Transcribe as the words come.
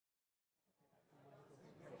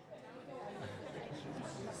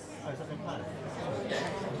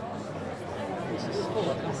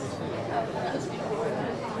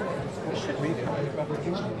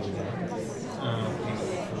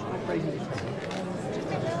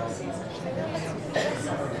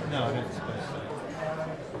No, I don't suppose so.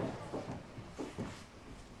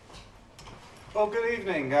 Well, good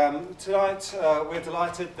evening. Tonight we're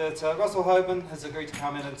delighted that Russell Hoban has agreed to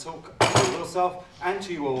come in and talk to himself and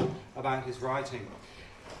to you all about his writing.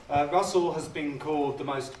 Russell has been called the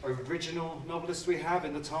most original novelist we have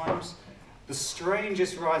in the Times, the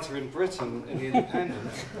strangest writer in Britain in the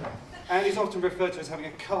Independent, and he's often referred to as having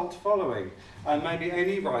a cult following. And maybe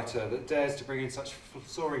any writer that dares to bring in such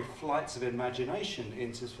soaring flights of imagination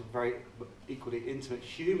into some very equally intimate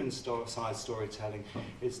human-sized storytelling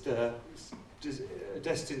is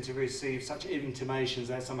destined to receive such intimations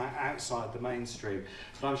that are somehow outside the mainstream.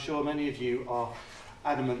 But I'm sure many of you are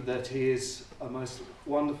adamant that he is a most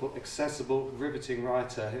wonderful, accessible, riveting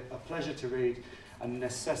writer, a pleasure to read, a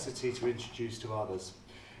necessity to introduce to others.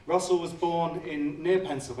 Russell was born near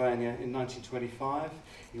Pennsylvania in 1925.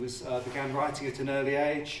 He began writing at an early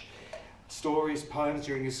age, stories, poems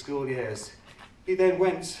during his school years. He then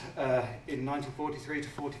went in 1943 to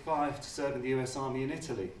 45 to serve in the US Army in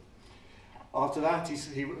Italy. After that,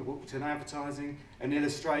 he worked in advertising and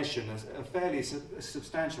illustration, a fairly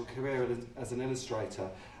substantial career as an illustrator,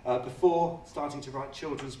 before starting to write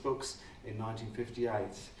children's books in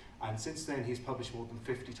 1958. And since then, he's published more than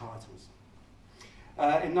 50 titles.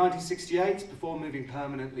 In 1968, before moving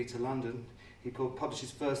permanently to London, he published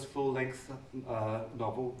his first full-length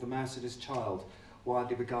novel, The Mouse and His Child,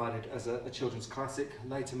 widely regarded as a children's classic,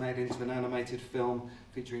 later made into an animated film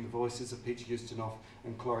featuring the voices of Peter Ustinov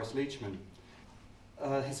and Cloris Leachman.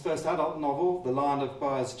 His first adult novel, The Lion of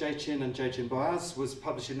Boaz Jachin and Jachin Boaz, was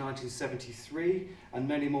published in 1973, and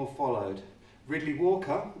many more followed. Riddley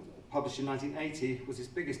Walker, published in 1980, was his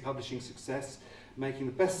biggest publishing success, making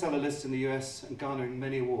the bestseller list in the US and garnering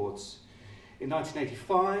many awards. In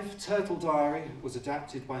 1985, Turtle Diary was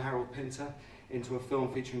adapted by Harold Pinter into a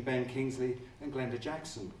film featuring Ben Kingsley and Glenda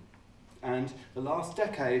Jackson. And the last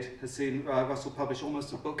decade has seen Russell publish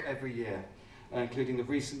almost a book every year, including the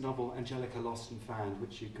recent novel Angelica Lost and Found,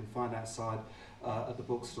 which you can find outside at the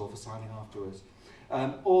bookstore for signing afterwards.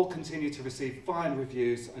 All continue to receive fine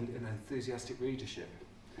reviews and an enthusiastic readership.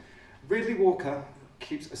 Riddley Walker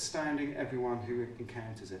keeps astounding everyone who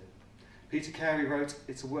encounters it. Peter Carey wrote,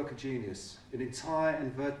 "It's a work of genius, an entire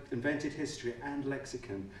invented history and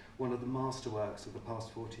lexicon, one of the masterworks of the past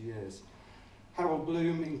 40 years. Harold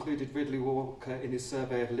Bloom included Riddley Walker in his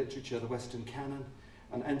survey of literature, The Western Canon,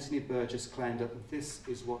 and Anthony Burgess claimed that this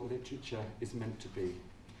is what literature is meant to be."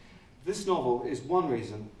 This novel is one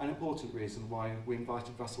reason, an important reason, why we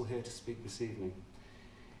invited Russell here to speak this evening.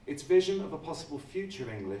 Its vision of a possible future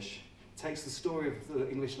English takes the story of the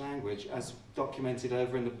English language, as documented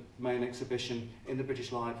over in the main exhibition in the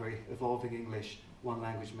British Library, Evolving English, One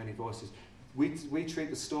Language, Many Voices. We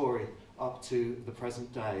treat the story up to the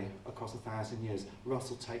present day across 1,000 years.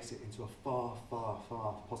 Russell takes it into a far, far,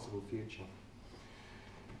 far possible future.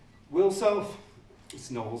 Will Self,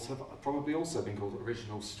 his novels have probably also been called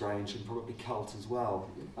original, strange, and probably cult as well.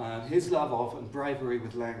 His love of and bravery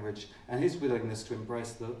with language and his willingness to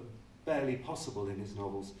embrace the barely possible in his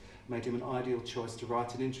novels made him an ideal choice to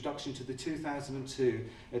write an introduction to the 2002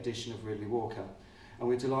 edition of Riddley Walker. And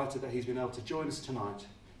we're delighted that he's been able to join us tonight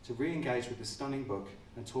to re-engage with this stunning book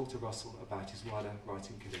and talk to Russell about his wider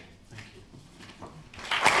writing career. Thank you.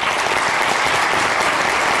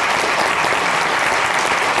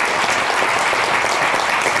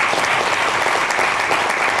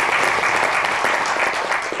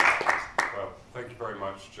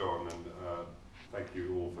 John, and thank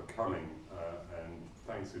you all for coming, and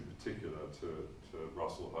thanks in particular to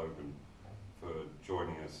Russell Hoban for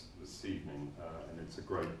joining us this evening, and it's a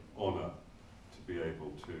great honour to be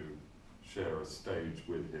able to share a stage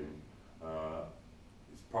with him.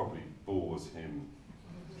 It probably bores him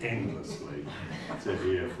endlessly to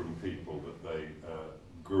hear from people that they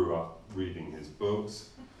grew up reading his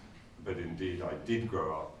books, but indeed I did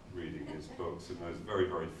grow up reading his books in those very,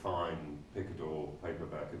 very fine Picador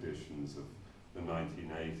paperback editions of the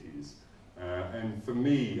 1980s. And for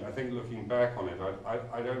me, I think looking back on it,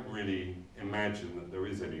 I don't really imagine that there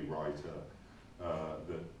is any writer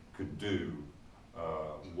that could do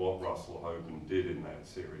what Russell Hoban did in that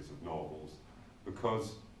series of novels,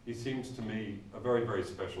 because he seems to me a very, very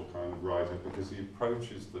special kind of writer, because he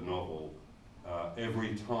approaches the novel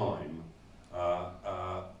every time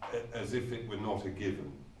as if it were not a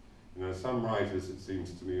given. You know, some writers, it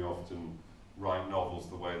seems to me, often write novels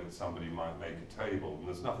the way that somebody might make a table, and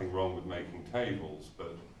there's nothing wrong with making tables,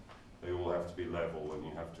 but they all have to be level and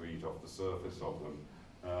you have to eat off the surface of them.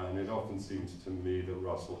 And it often seems to me that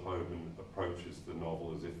Russell Hoban approaches the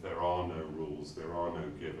novel as if there are no rules, there are no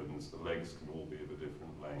givens, the legs can all be of a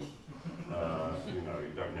different length. You know,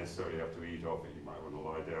 you don't necessarily have to eat off it, you might want to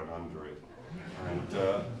lie down under it.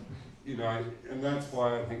 And, you know, and that's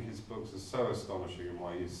why I think his books are so astonishing and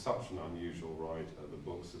why he's such an unusual writer. The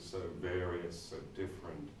books are so various, so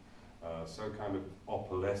different, so kind of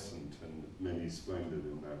opalescent and many splendid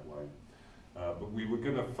in that way. But we were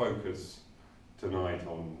going to focus tonight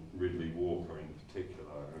on Riddley Walker in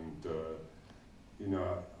particular, and you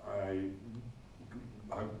know, I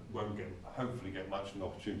won't hopefully get much of an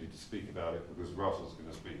opportunity to speak about it because Russell's going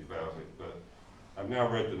to speak about it, but I've now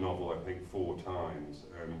read the novel I think 4 times,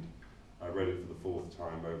 and I read it for the 4th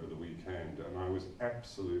time over the weekend, and I was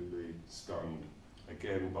absolutely stunned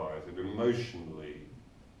again by it and emotionally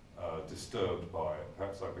disturbed by it.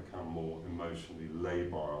 Perhaps I've become more emotionally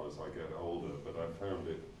labile as I get older, but I found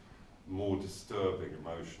it more disturbing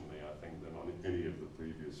emotionally, I think, than on any of the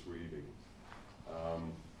previous readings.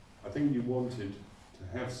 I think you wanted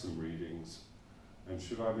to have some readings, and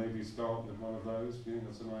should I maybe start with one of those? Do you think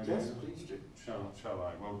that's an idea? Yes, please do. Shall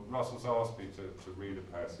I? Well, Russell's asked me to read a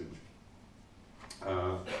passage.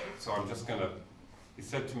 So I'm just going to, he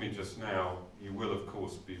said to me just now, you will of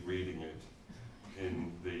course be reading it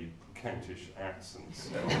in the Kentish accents,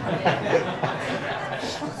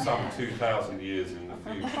 some 2,000 years in the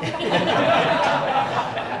future.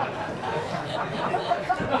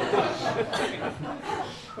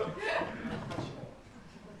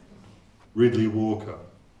 Riddley Walker.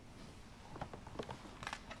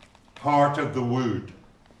 Heart of the Wood.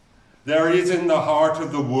 There is in the heart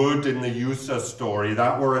of the wood in the Usa story,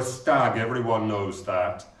 that were a stag, everyone knows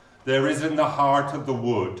that. There is in the heart of the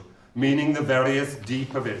wood, meaning the veriest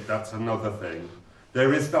deep of it, that's another thing.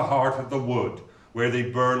 There is the heart of the wood, where they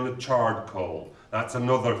burn the charred coal, that's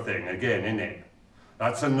another thing, again, innit?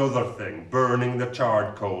 That's another thing, burning the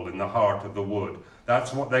charred coal in the heart of the wood.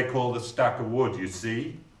 That's what they call the stack of wood, you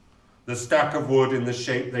see? The stack of wood in the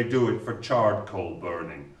shape they do it for charred coal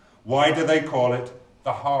burning. Why do they call it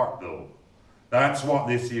the heart, though? That's what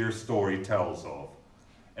this here story tells of.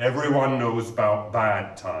 Everyone knows about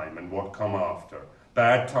bad time and what come after.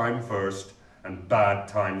 Bad time first and bad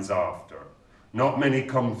times after. Not many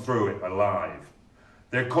come through it alive.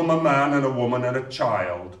 There come a man and a woman and a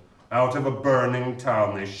child. Out of a burning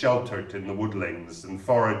town they sheltered in the woodlands and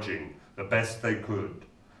foraging the best they could.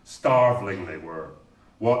 Starveling they were.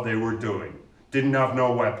 What they were doing. Didn't have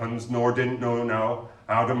no weapons, nor didn't know now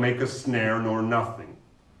how to make a snare nor nothing.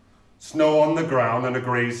 Snow on the ground and a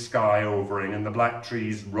grey sky overing, and the black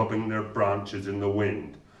trees rubbing their branches in the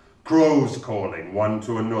wind. Crows calling one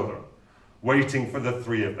to another, waiting for the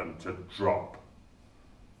 3 of them to drop.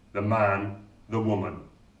 The man, the woman,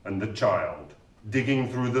 and the child. Digging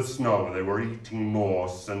through the snow, they were eating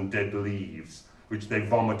moss and dead leaves, which they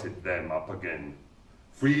vomited them up again.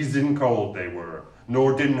 Freezing cold they were,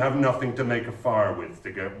 nor didn't have nothing to make a fire with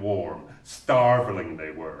to get warm. Starveling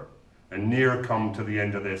they were, and near come to the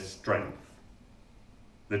end of their strength.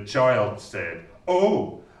 The child said,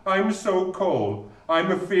 "Oh, I'm so cold,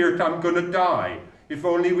 I'm afeard I'm gonna die. If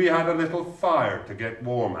only we had a little fire to get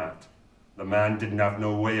warm at." The man didn't have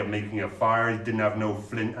no way of making a fire, he didn't have no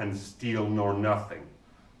flint and steel nor nothing.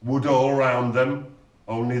 Wood all round them,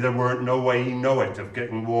 only there weren't no way he know it of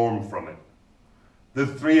getting warm from it. The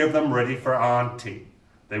 3 of them ready for auntie.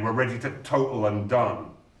 They were ready to total and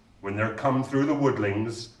done, when there come through the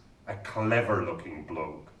woodlings a clever-looking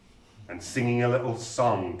bloke, and singing a little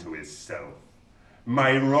song to hisself.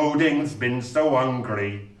 "My roding's been so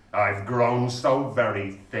hungry, I've grown so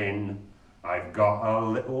very thin. I've got a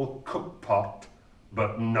little cook pot,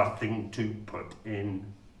 but nothing to put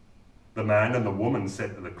in." The man and the woman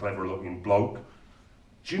said to the clever-looking bloke,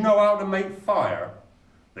 "Do you know how to make fire?"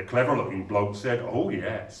 The clever-looking bloke said, "Oh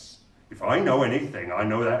yes, if I know anything, I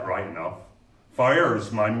know that right enough.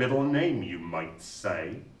 Fire's my middle name, you might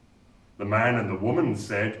say." The man and the woman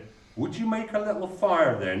said, "Would you make a little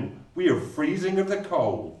fire then? We are freezing of the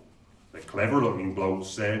cold." The clever-looking bloke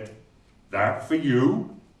said, "That for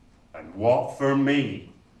you, and what for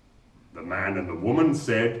me?" The man and the woman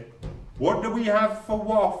said, "What do we have for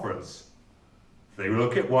wafers?" They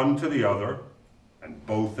look at one to the other, and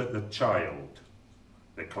both at the child.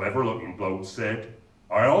 The clever-looking bloke said,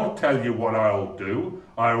 "I'll tell you what I'll do.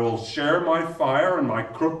 I will share my fire and my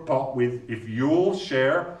crook pot with, if you'll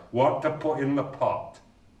share what to put in the pot."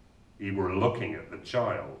 He were looking at the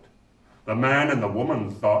child. The man and the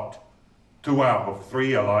woman thought, 2 out of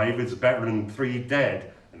 3 alive is better than 3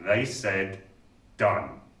 dead, and they said,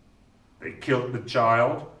 "Done." They killed the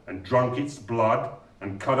child and drunk its blood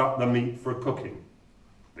and cut up the meat for cooking.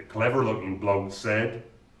 The clever-looking bloke said,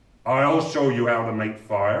 "I'll show you how to make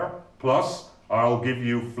fire, plus I'll give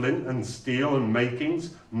you flint and steel and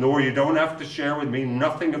makings, nor you don't have to share with me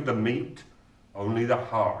nothing of the meat. only the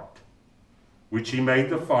heart, which he made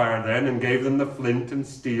the fire then, and gave them the flint and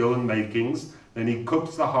steel and makings. Then he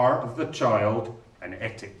cooked the heart of the child and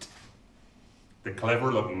ate it. The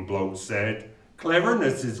clever-looking bloke said,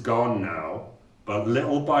 "Cleverness is gone now, but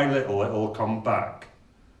little by little it'll come back.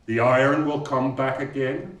 The iron will come back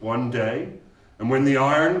again one day, and when the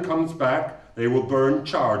iron comes back, they will burn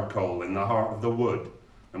charred coal in the heart of the wood.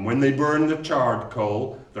 And when they burn the charred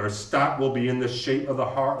coal, their staff will be in the shape of the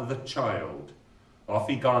heart of the child." Off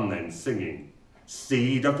he gone then, singing,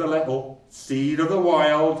 "Seed of the little, seed of the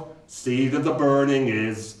wild, seed of the burning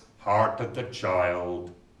is heart of the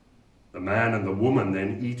child." The man and the woman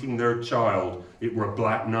then eating their child, it were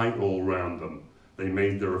black night all round them. They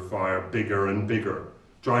made their fire bigger and bigger,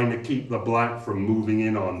 trying to keep the black from moving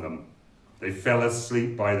in on them. They fell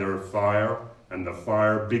asleep by their fire, and the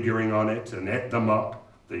fire biggering on it and ate them up,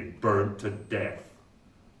 they burnt to death.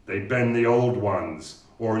 They been the old ones,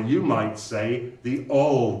 or you might say the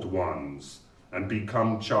old ones, and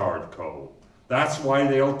become charred coal. That's why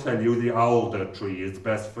they'll tell you the alder tree is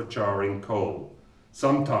best for charring coal.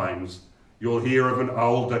 Sometimes you'll hear of an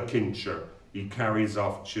alder kincher, he carries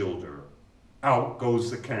off childer. Out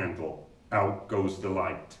goes the candle, out goes the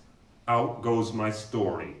light, out goes my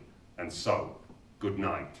story, and so, good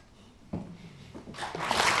night.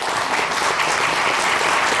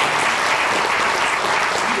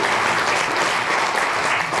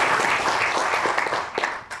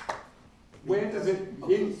 Where does it,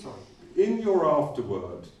 in your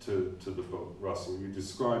afterword to the book, Russell, you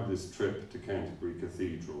describe this trip to Canterbury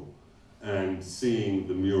Cathedral and seeing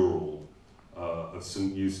the mural of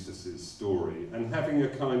St. Eustace's story and having a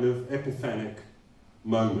kind of epiphanic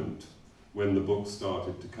moment when the book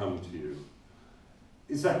started to come to you.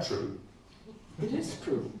 Is that true? It is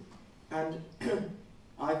true. And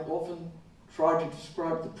I've often tried to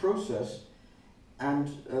describe the process, and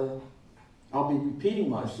I'll be repeating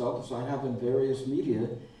myself as I have in various media.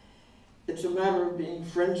 It's a matter of being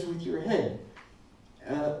friends with your head.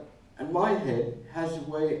 And my head has a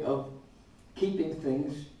way of keeping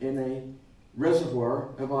things in a reservoir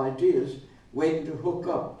of ideas waiting to hook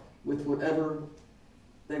up with whatever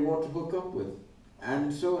they want to hook up with.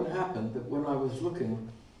 And so it happened that when I was looking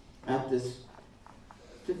at this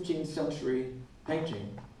 15th century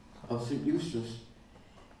painting of St. Eustace,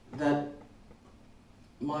 that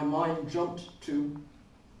my mind jumped to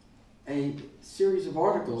a series of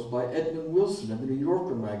articles by Edmund Wilson in the New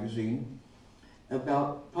Yorker magazine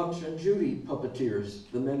about Punch and Judy puppeteers,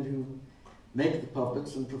 the men who make the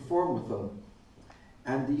puppets and perform with them.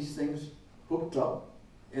 And these things hooked up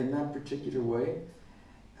in that particular way.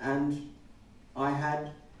 And I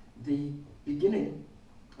had the beginning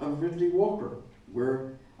of Riddley Walker,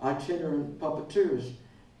 where itinerant puppeteers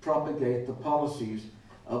propagate the policies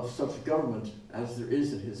of such government as there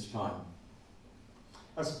is at his time.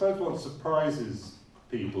 I suppose what surprises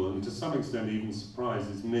people, and to some extent even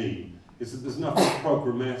surprises me, is that there's nothing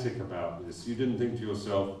programmatic about this. You didn't think to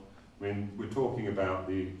yourself, I mean, we're talking about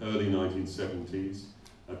the early 1970s,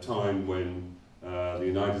 a time when the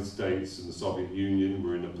United States and the Soviet Union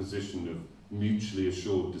were in a position of mutually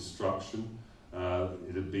assured destruction.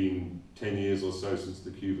 It had been 10 years or so since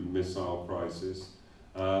the Cuban Missile Crisis.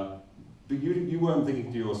 But you weren't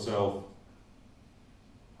thinking to yourself,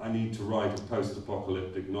 I need to write a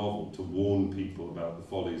post-apocalyptic novel to warn people about the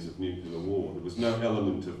follies of nuclear war. There was no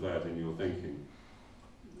element of that in your thinking.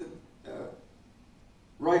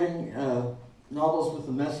 Writing novels with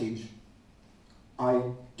a message, I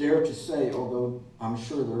dare to say, although I'm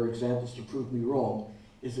sure there are examples to prove me wrong,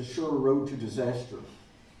 is a sure road to disaster.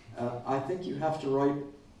 I think you have to write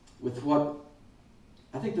with what,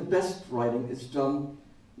 I think the best writing is done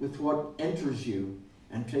with what enters you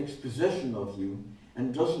and takes possession of you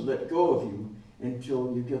and doesn't let go of you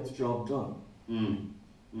until you get the job done.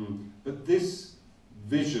 But this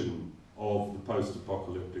vision of the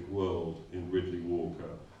post-apocalyptic world in Riddley Walker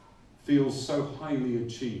feels so highly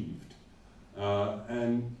achieved.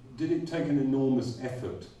 And did it take an enormous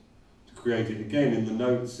effort to create it? Again, in the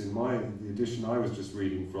notes in the edition I was just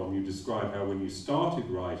reading from, you describe how when you started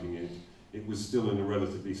writing it, it was still in a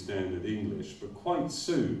relatively standard English, but quite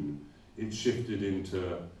soon it shifted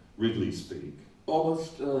into Riddley speak.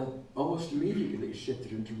 Almost immediately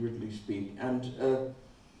shifted into Riddley speak, and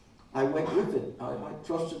I went with it. I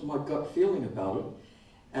trusted my gut feeling about it,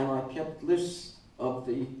 and I kept lists of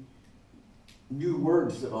the new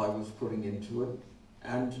words that I was putting into it,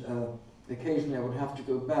 and occasionally I would have to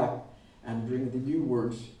go back and bring the new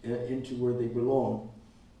words into where they belong.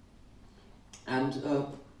 And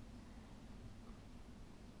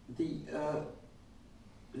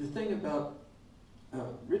the thing about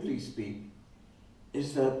Riddley speak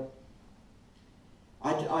is that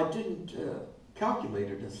I didn't calculate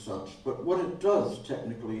it as such, but what it does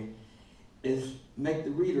technically is make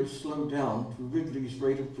the reader slow down to Ridley's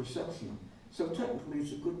rate of perception. So technically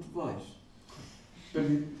it's a good device. But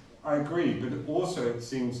I agree, but also it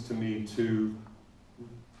seems to me to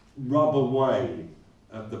rub away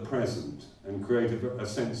at the present and create a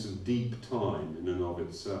sense of deep time in and of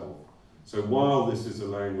itself. So while this is a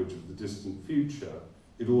language of the distant future,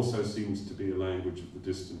 it also seems to be a language of the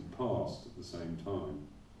distant past at the same time.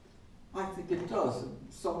 I think it does.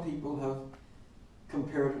 Some people have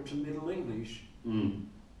compared it to Middle English.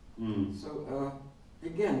 So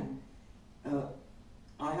again,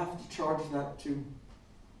 I have to charge that to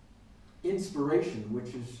inspiration,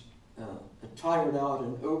 which is a tired out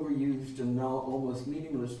and overused and now almost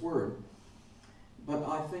meaningless word. But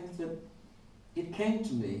I think that it came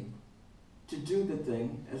to me to do the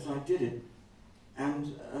thing as I did it.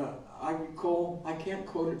 And I recall, I can't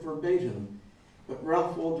quote it verbatim, but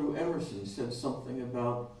Ralph Waldo Emerson said something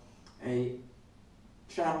about a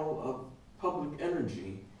channel of public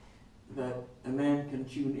energy that a man can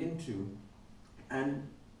tune into. And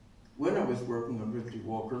when I was working on Riddley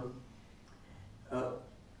Walker,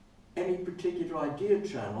 any particular idea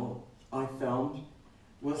channel I found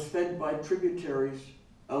was fed by tributaries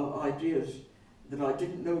of ideas that I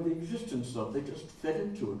didn't know the existence of. They just fed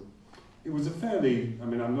into it. It was a fairly, I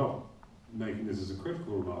mean, I'm not making this as a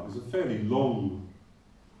critical remark, it was a fairly long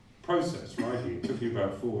process writing. It took you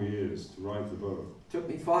about 4 years to write the book. It took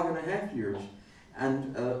me 5.5 years.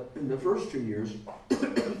 And in the first 2 years,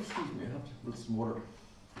 excuse me, I have to put some water.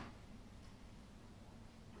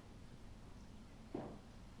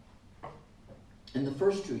 In the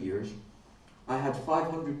first 2 years, I had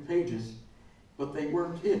 500 pages, but they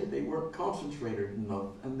weren't it. They weren't concentrated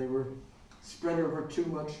enough, and they were spread over too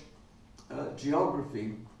much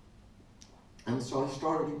geography. And so I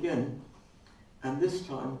started again, and this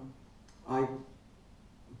time I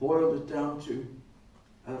boiled it down to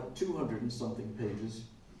 200 and something pages,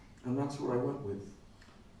 and that's what I went with.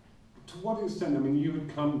 To what extent, I mean, you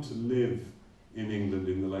had come to live in England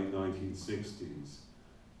in the late 1960s.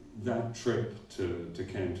 That trip to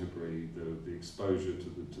Canterbury, the exposure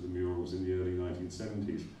to the murals in the early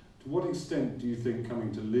 1970s, to what extent do you think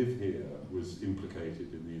coming to live here was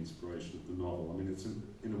implicated in the inspiration of the novel? I mean, it's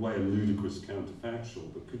in a way a ludicrous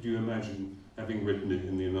counterfactual, but could you imagine having written it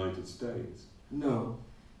in the United States? No.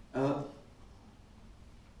 I'm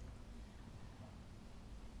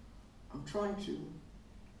trying to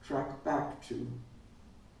track back to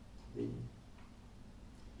the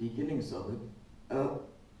beginnings of it.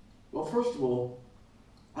 Well, first of all,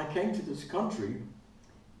 I came to this country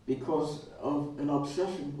because of an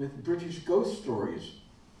obsession with British ghost stories,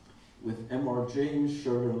 with M.R. James,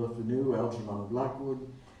 Sheridan Le Fanu, Algernon Blackwood,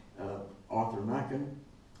 Arthur Machen,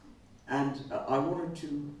 and I wanted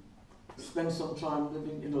to spend some time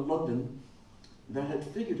living in a London that had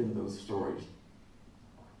figured in those stories.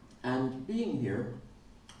 And being here,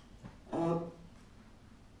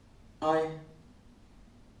 I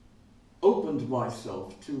opened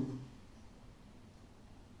myself to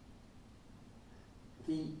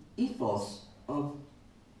the ethos of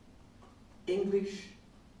English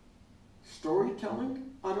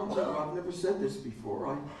storytelling. I don't know, I've never said this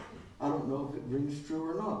before. I don't know if it rings true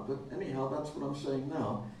or not, but anyhow, that's what I'm saying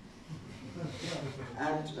now.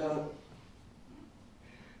 And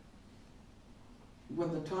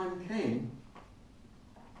when the time came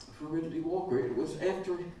for Riddley Walker, it was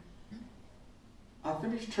after I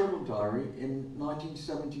finished Turtle Diary in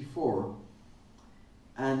 1974,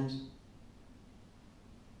 and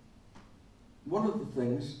one of the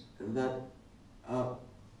things that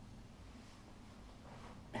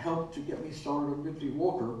helped to get me started on Riddley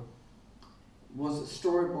Walker was a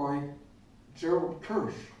story by Gerald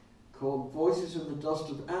Kirsch called Voices in the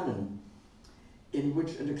Dust of Annan, in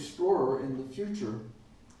which an explorer in the future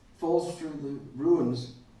falls through the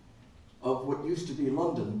ruins of what used to be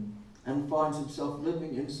London and finds himself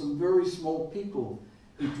living in some very small people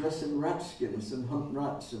who dress in rat skins and hunt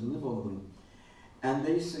rats and live on them. And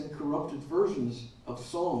they sing corrupted versions of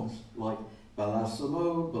songs like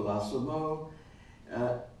Balassamo, Balassamo,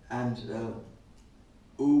 and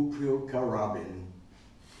Upil Karabin.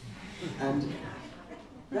 And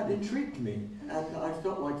that intrigued me, and I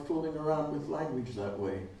felt like fooling around with language that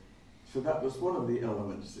way. So that was one of the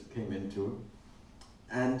elements that came into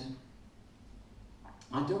it. And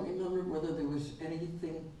I don't remember whether there was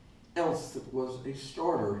anything else that was a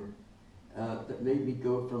starter that made me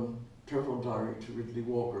go from Turtle Diary to Riddley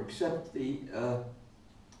Walker, except the,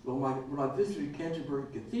 when I visited Canterbury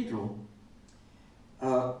Cathedral,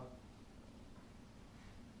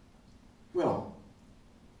 well,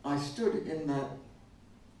 I stood in that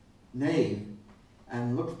nave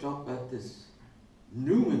and looked up at this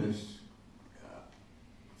numinous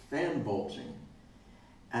fan vaulting,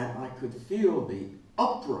 and I could feel the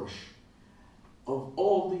uprush of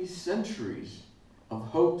all these centuries of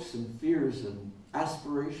hopes and fears and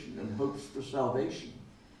aspiration and hopes for salvation.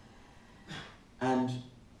 And,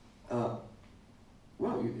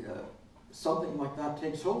 something like that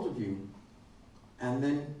takes hold of you. And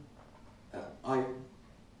then I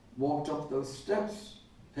walked up those steps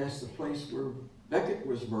past the place where Becket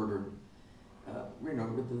was murdered,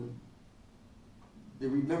 with the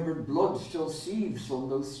remembered blood still seethes on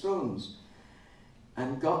those stones,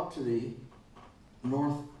 and got to the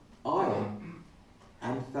north aisle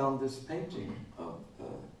and found this painting of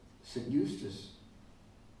St. Eustace.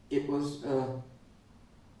 It was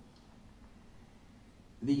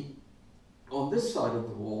on this side of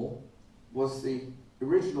the wall was the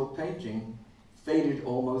original painting, faded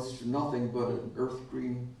almost to nothing but an earth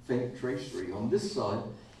green faint tracery. On this side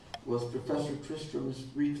was Professor Tristram's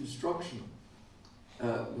reconstruction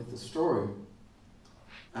with the story.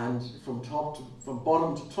 And from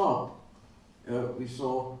bottom to top, we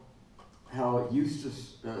saw how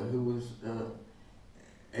Eustace, who was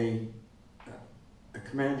a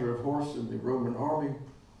commander of horse in the Roman army,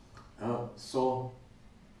 saw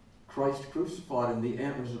Christ crucified in the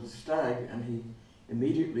antlers of the stag, and he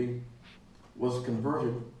immediately was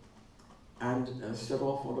converted and set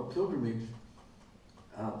off on a pilgrimage.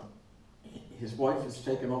 His wife was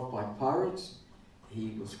taken off by pirates.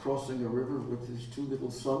 He was crossing a river with his two little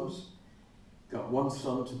sons, got one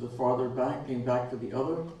son to the farther bank, came back to the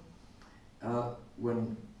other,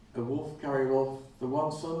 when a wolf carried off the one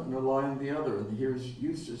son and a lion the other. And here's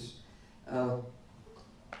Eustace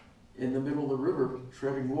in the middle of the river,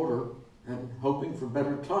 treading water and hoping for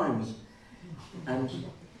better times. And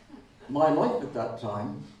my life at that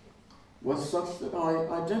time was such that I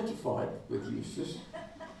identified with Eustace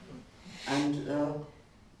and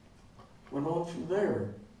went on from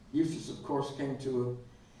there. Eustace, of course,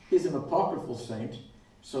 he's an apocryphal saint,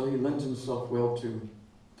 so he lends himself well to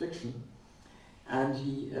fiction. And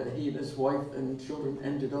he and his wife and children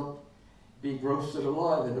ended up being roasted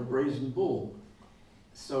alive in a brazen bull.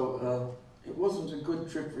 So it wasn't a good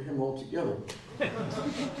trip for him altogether.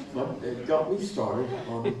 But it got me started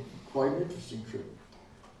on quite an interesting trip.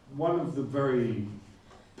 One of the very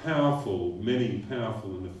many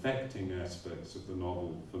powerful and affecting aspects of the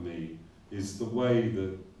novel for me is the way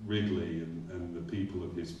that Riddley and the people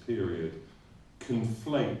of his period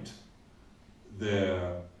conflate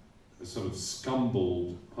their sort of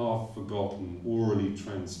scumbled, half-forgotten, orally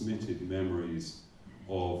transmitted memories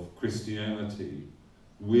of Christianity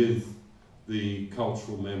with the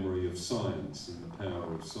cultural memory of science and the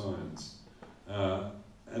power of science.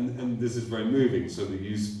 And this is very moving. So the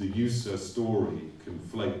Eustace story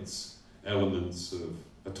conflates elements of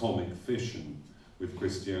atomic fission with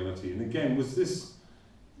Christianity. And again, was this?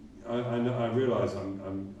 I realise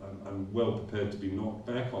I'm well prepared to be knocked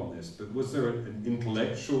back on this, but was there an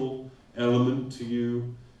intellectual element to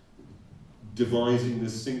you devising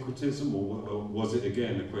this syncretism, or was it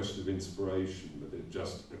again a question of inspiration, that it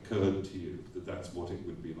just occurred to you that that's what it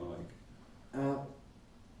would be like?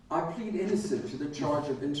 I plead innocent to the charge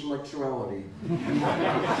of intellectuality. Do you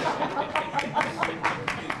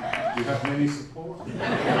have many support?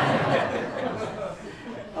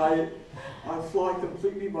 I fly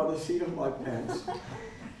completely by the seat of my pants,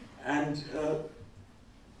 and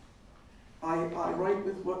I write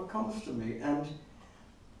with what comes to me. And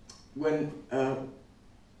when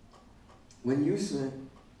Eustace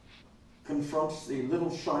confronts the little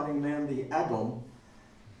shining man, the Agon,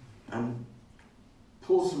 and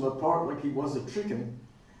pulls him apart like he was a chicken,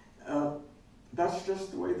 that's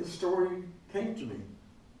just the way the story came to me.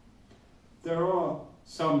 There are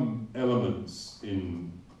some elements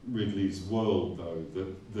in Ridley's world, though,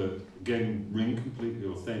 that again ring completely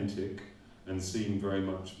authentic and seem very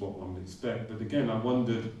much what one would expect. But again, I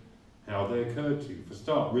wondered how they occurred to you. For a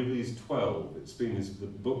start, Ridley's 12. The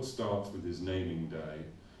book starts with his naming day.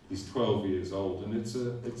 He's 12 years old, and it's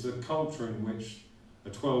a culture in which a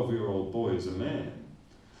 12-year-old boy is a man.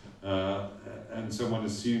 And so one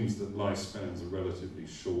assumes that lifespans are relatively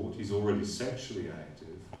short. He's already sexually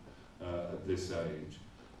active at this age.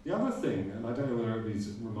 The other thing, and I don't know whether everybody's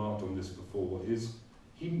remarked on this before, is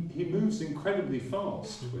he moves incredibly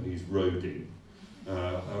fast when he's roading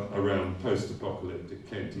around post-apocalyptic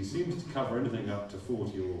Kent. He seems to cover anything up to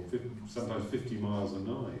 40 or 50, sometimes 50 miles a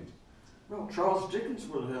night. Well, Charles Dickens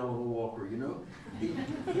was a hell of a walker, you know. He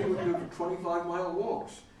would go for 25-mile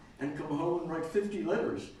walks and come home and write 50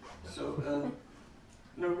 letters. So,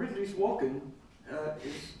 Ridley's walking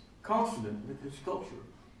is consonant with his culture.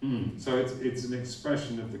 So it's an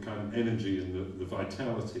expression of the kind of energy and the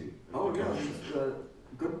vitality of the culture. The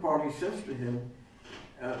good party says to him,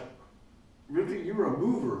 Ridley, you're a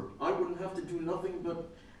mover. I wouldn't have to do nothing but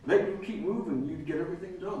make you keep moving. You'd get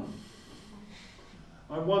everything done.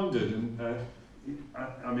 I wondered, and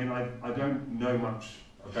I mean, I don't know much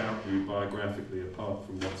about you biographically apart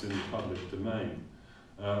from what's in the public domain.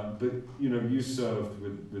 But you know, you served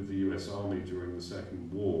with the US Army during the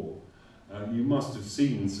Second War. You must have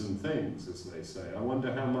seen some things, as they say. I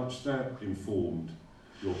wonder how much that informed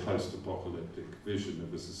your post-apocalyptic vision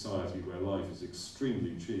of a society where life is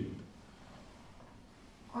extremely cheap.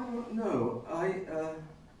 I don't know.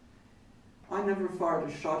 I never fired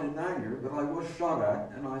a shot in anger, but I was shot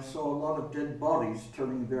at, and I saw a lot of dead bodies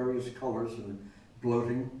turning various colors and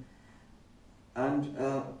bloating. And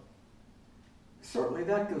certainly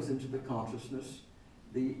that goes into the consciousness.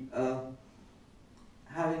 The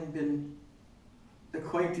having been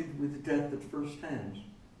acquainted with death at first hand.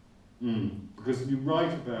 Because you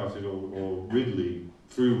write about it, or Ridley,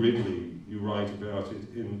 through Ridley, you write about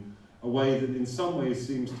it in a way that in some ways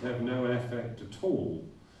seems to have no effect at all,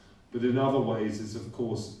 but in other ways is of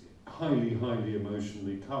course highly, highly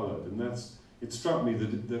emotionally coloured, and it struck me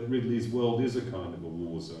that Ridley's world is a kind of a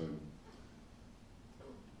war zone.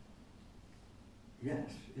 Yes,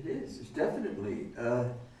 it is. It's definitely,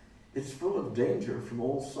 it's full of danger from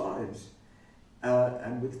all sides,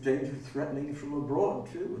 and with danger threatening from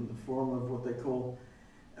abroad too, in the form of what they call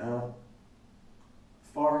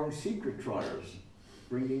foreign secret triers,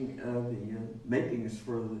 bringing the makings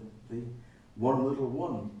for the one little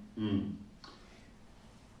one.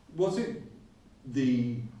 Was it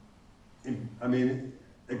I mean,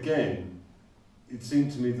 again, it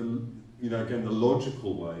seemed to me the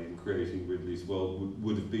logical way in creating Ridley's world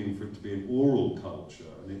would have been for it to be an oral culture,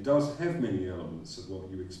 and it does have many elements of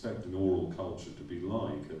what you expect an oral culture to be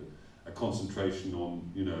like, a concentration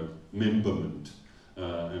on, you know, memberment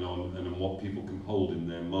and on what people can hold in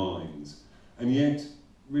their minds, and yet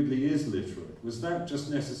Ridley is literate. Was that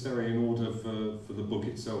just necessary in order for the book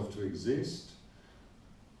itself to exist?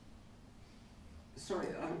 Sorry,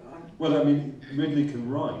 Well, I mean, Ridley can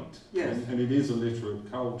write, yes, and it is a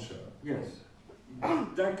literate culture. yes.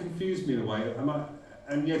 That confused me in a way,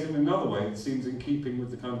 and yet in another way it seems in keeping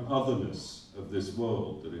with the kind of otherness of this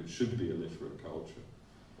world, that it should be a literate culture.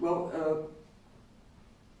 Well,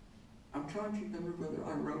 I'm trying to remember whether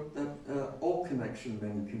I wrote that all connection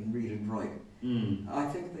men can read and write. I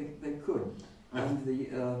think they could,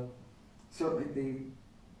 and certainly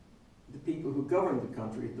the people who governed the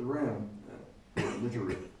country at the Ram were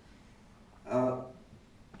literate.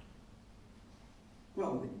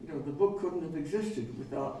 Well, you know, the book couldn't have existed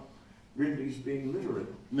without Ridley's being literate.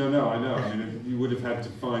 No, I know. I mean, you would have had to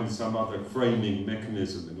find some other framing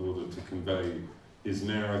mechanism in order to convey his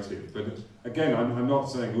narrative. But again, I'm not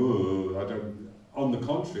saying, oh, I don't. On the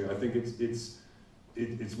contrary, I think it's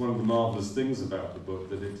one of the marvellous things about the book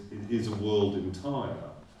that it is a world entire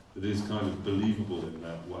that is kind of believable in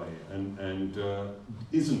that way, and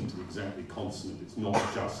isn't exactly consonant. It's not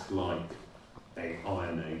just like a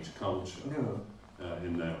Iron Age culture. No.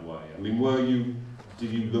 In that way. I mean,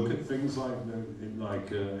 did you look at things like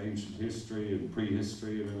ancient history and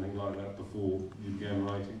prehistory and anything like that before you began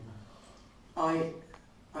writing? I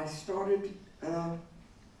started,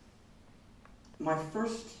 my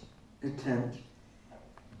first attempt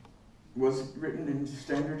was written in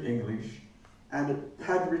standard English, and it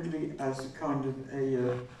had Ridley as a kind of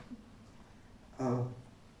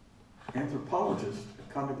anthropologist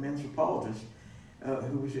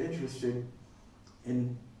who was interested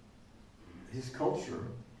in his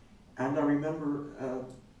culture, and I remember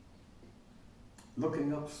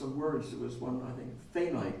looking up some words. There was one, I think,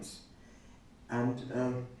 Fanites, and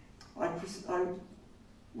I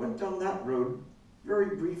went down that road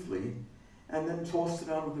very briefly, and then tossed it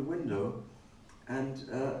out of the window, and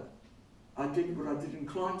I did what I did in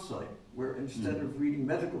Kleinsight, where instead of reading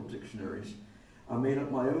medical dictionaries, I made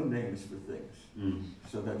up my own names for things,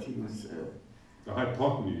 so that he was. The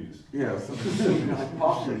hypotenuse. Yeah, so the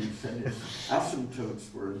hypotenuse and his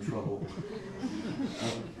asymptotes were in trouble.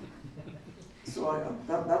 So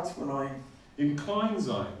that's when I... In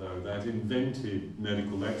Kleinsight, though, that invented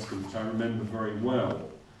medical lexicon, which I remember very well,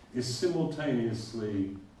 is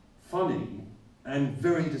simultaneously funny and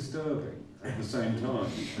very disturbing at the same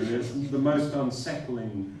time. And it's the most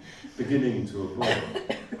unsettling beginning to a book.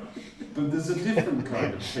 But there's a different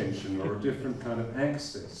kind of tension or a different kind of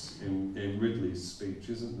axis in Ridley's speech,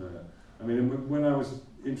 isn't there? I mean, when I was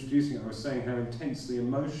introducing it, I was saying how intensely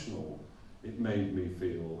emotional it made me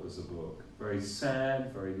feel as a book. Very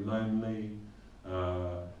sad, very lonely,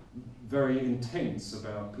 very intense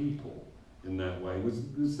about people in that way.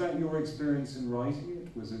 Was that your experience in writing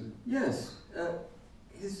it? Was it? Yes.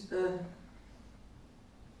 His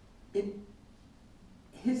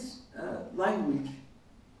language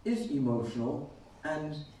is emotional,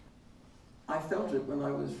 and I felt it when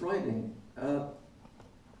I was writing.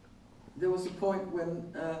 There was a point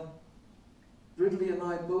when Riddley and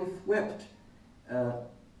I both wept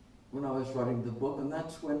when I was writing the book, and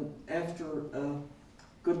that's when, after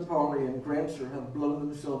Good Parley and Granser have blown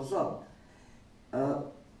themselves up,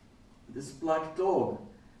 this black dog,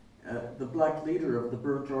 the black leader of the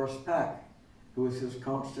Burnt Arse pack, who is his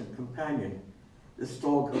constant companion, this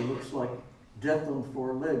dog who looks like death on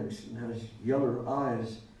four legs and has yellow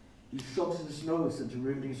eyes, he shoves his nose into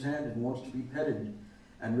Ridley's hand and wants to be petted.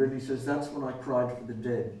 And Ridley says, "That's when I cried for the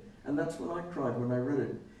dead." And that's when I cried when I read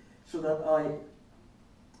it. So that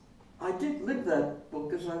I did live that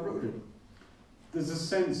book as I wrote it. There's a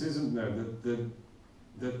sense, isn't there,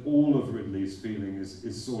 that all of Ridley's feeling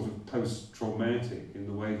is sort of post-traumatic in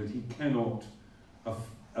the way that he cannot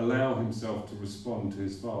allow himself to respond to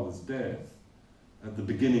his father's death at the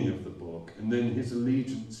beginning of the book, and then his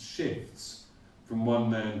allegiance shifts from one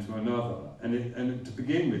man to another. And to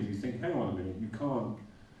begin with, you think, hang on a minute, you can't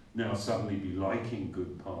now suddenly be liking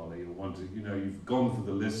Good Parley or want to, you know, you've gone for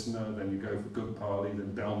the listener, then you go for Good Parley,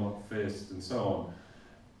 then Belmont Fist, and so on.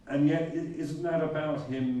 And yet, isn't that about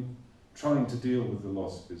him trying to deal with the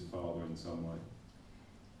loss of his father in some way?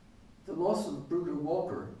 The loss of Riddley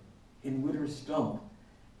Walker in Widder's Stump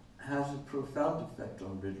has a profound effect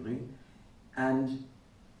on Ridley, and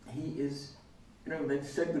he is, you know, they've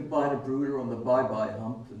said goodbye to Bruder on the bye-bye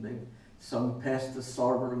hump, and they've sung Past the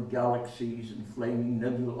Sovereign Galaxies and Flaming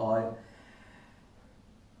Nebulae.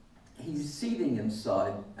 He's seething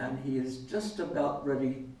inside, and he is just about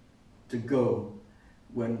ready to go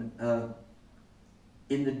when,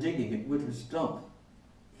 in the digging at Widder's Stump,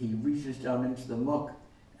 he reaches down into the muck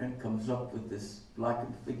and comes up with this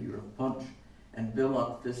blackened figure of Punch, and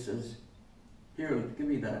Belmont Fist says, "Here, give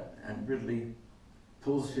me that," and Ridley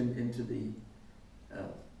pulls him into the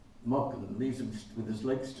muck and leaves him with his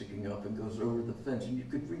legs sticking up and goes over the fence. And you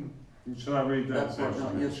could read. Shall I read that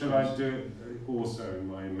section? Yes, Shall I do it also in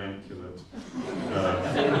my immaculate?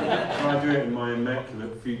 Shall I do it in my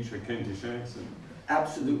immaculate future Kentish accent?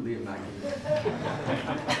 Absolutely immaculate.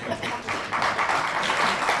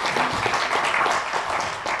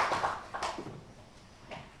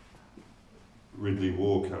 Riddley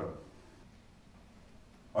Walker.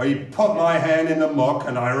 I put my hand in the muck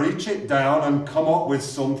and I reach it down and come up with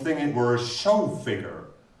something. It were a show figure,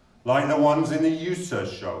 like the ones in the Usa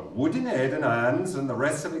show. Wooden head and hands and the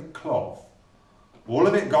rest of it cloth. All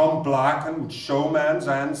of it gone black and with showman's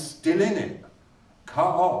hands still in it.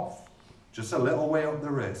 Cut off, just a little way up the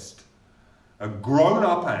wrist. A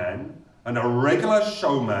grown-up hand and a regular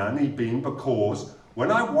showman he'd been, because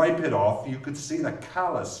when I wipe it off, you could see the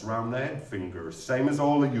callus round the head fingers, same as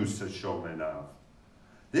all the Usa showmen have.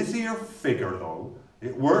 This here figure, though,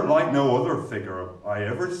 it weren't like no other figure I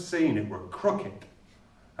ever seen. It were crooked.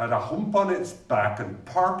 Had a hump on its back and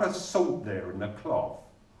purpose soap there in the cloth.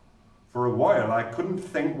 For a while I couldn't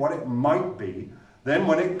think what it might be. Then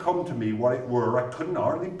when it come to me what it were, I couldn't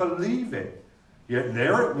hardly believe it. Yet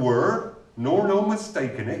there it were, nor no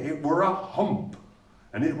mistaking it, it were a hump.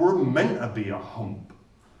 And it were meant to be a hump.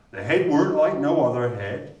 The head weren't like no other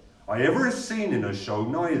head I ever seen in a show,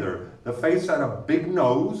 neither. The face had a big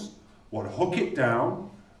nose, what hook it down,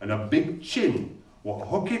 and a big chin, what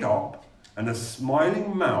hook it up, and a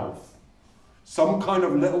smiling mouth. Some kind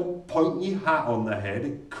of little pointy hat on the head,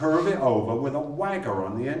 it curve it over with a wagger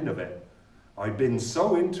on the end of it. I'd been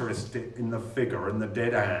so interested in the figure and the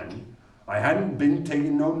dead hand, I hadn't been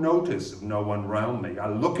taking no notice of no one round me. I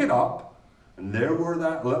look it up, and there were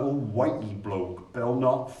that little whitey bloke,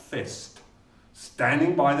 Belmont Fist,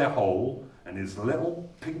 standing by the hole, and his little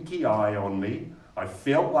pinky eye on me. I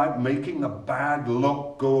felt like making the bad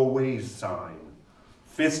luck go away sign.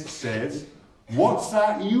 Fist says, "What's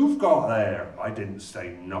that you've got there?" I didn't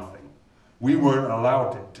say nothing. We weren't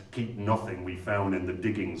allowed to keep nothing we found in the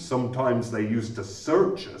diggings. Sometimes they used to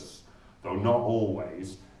search us, though not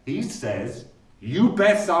always. He says, "You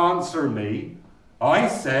best answer me." I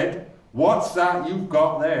said, "What's that you've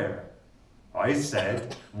got there?" I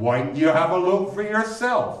said, "Why don't you have a look for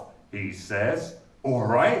yourself?" He says, "All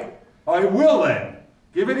right, I will then.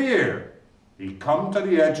 Give it here." He come to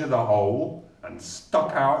the edge of the hole and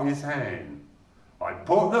stuck out his hand. I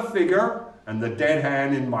put the figure and the dead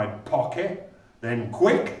hand in my pocket. Then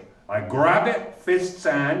quick, I grab it, Fist's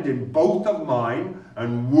hand in both of mine,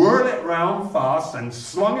 and whirl it round fast and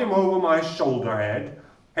slung him over my shoulder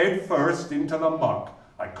head first into the muck.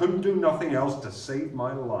 I couldn't do nothing else to save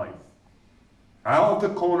my life. Out of the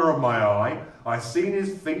corner of my eye, I seen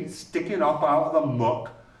his feet sticking up out of the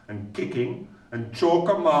muck and kicking, and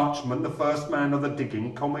Chalker Marchman, the first man of the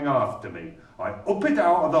digging, coming after me. I up it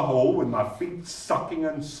out of the hole with my feet sucking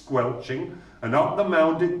and squelching, and up the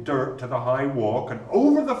mounded dirt to the high walk, and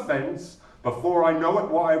over the fence, before I know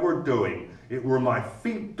it what I were doing. It were my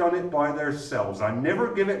feet done it by theirselves. I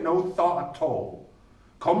never give it no thought at all.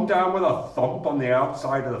 Come down with a thump on the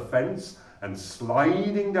outside of the fence, and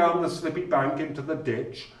sliding down the slippy bank into the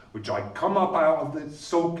ditch, which I come up out of the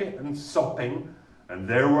socket and sopping, and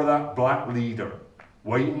there were that black leader,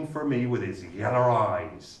 waiting for me with his yeller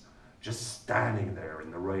eyes, just standing there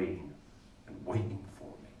in the rain and waiting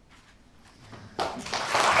for me.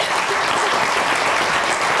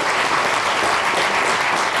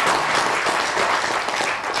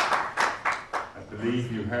 I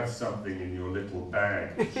believe you have something in your little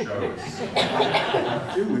bag to show us.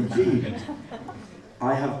 I do indeed.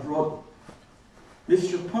 I have brought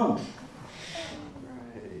Mr. Punch.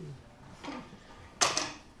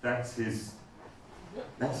 That's his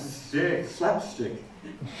stick. Slapstick.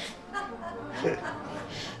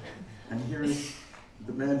 And here is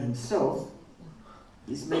the man himself.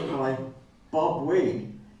 He's made by Bob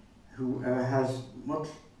Wade, who has much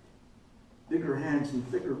bigger hands and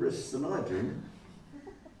thicker wrists than I do.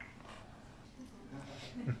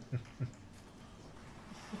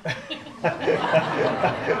 I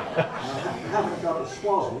haven't got a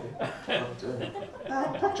swazzle, but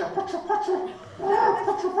Putcha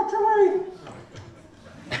Wade.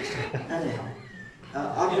 Anyhow, I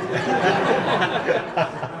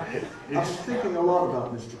was thinking a lot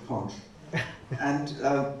about Mr. Punch, and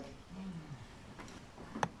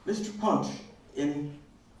Mr. Punch,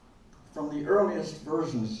 from the earliest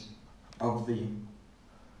versions of the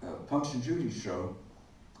Punch and Judy show,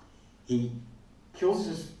 he kills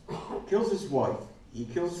his wife, he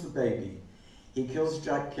kills the baby, he kills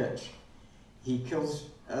Jack Ketch, he kills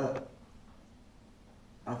I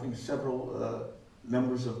think several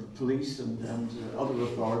members of the police and other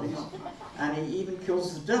authorities, and he even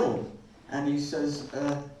kills the devil, and he says,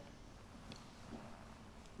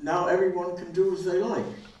 now everyone can do as they like.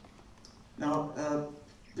 Now,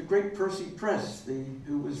 the great Percy Press,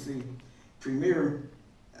 who was the premier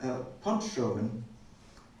Punch showman,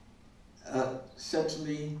 said to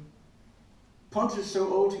me, Punch is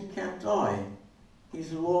so old he can't die.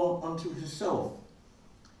 He's a law unto himself.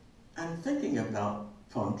 And thinking about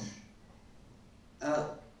Punch,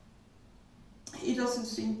 he doesn't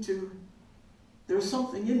seem to, there's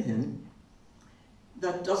something in him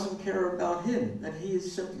that doesn't care about him, that he is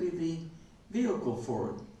simply the vehicle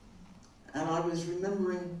for it. And I was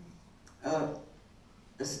remembering a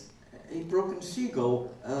broken seagull.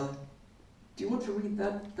 Do you want to read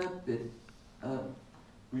that bit?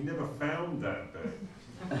 We never found that bit.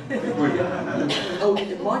 Oh,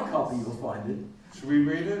 in my copy you'll find it. Should we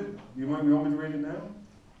read it? You want me to read it now?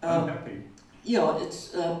 I'm happy. Yeah,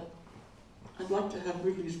 it's. I'd like to have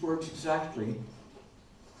Ridley's words exactly.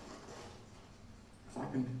 If I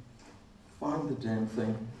can find the damn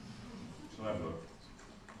thing. Shall I look?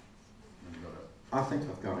 Have you got it? I think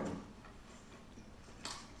I've got it.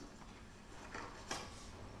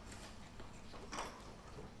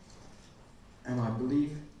 And I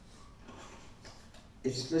believe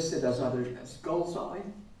it's listed as either a skull's eye.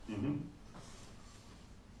 Mm-hmm.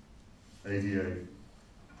 88.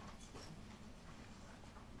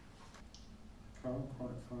 Can't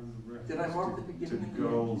quite find the reference. Did I mark the beginning? To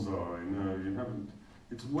Gull's Eye. No, you haven't.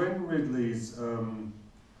 It's when Ridley's the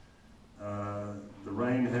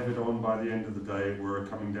rain heaved on by the end of the day were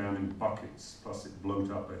coming down in buckets, plus it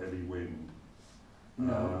blowed up a heavy wind.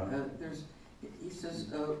 No, he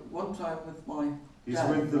says, one time with my He's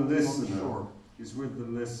dad with the listener. On He's with the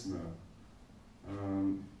listener.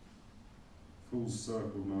 Full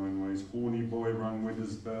circle 9 ways. Horny boy rung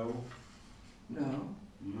widow's bell. No.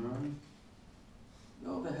 No.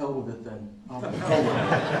 Oh, the hell with it then. I'll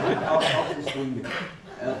just wing it.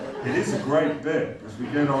 It is a great bit, as we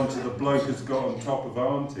get on to the bloke who's got on top of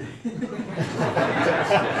Auntie.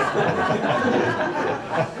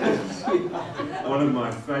 One of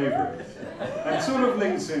my favourites. And sort of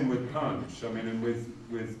links in with Punch, I mean, and with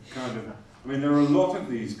kind of, I mean, there are a lot of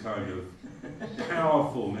these kind of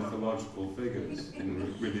powerful mythological figures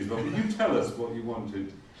in Ridley's book. But you tell us what you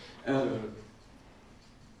wanted.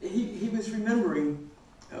 He was remembering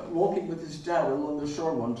walking with his dad along the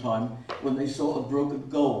shore one time when they saw a broken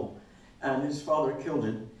gull, and his father killed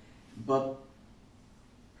it, but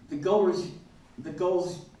the gull's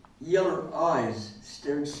yellow eyes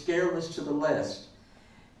stared scareless to the last,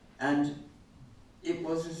 and it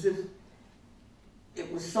was as if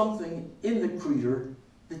it was something in the creator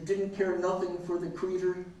that didn't care nothing for the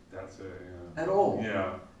creator That's it, yeah. at all.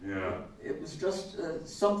 Yeah, yeah. It was just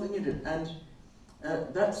something in it, and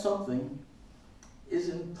that something is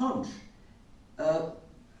in Punch.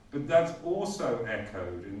 But that's also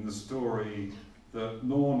echoed in the story that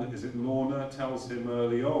Lorna tells him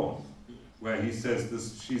early on, where he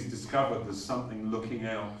says she's discovered there's something looking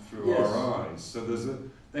out through Yes. our eyes. So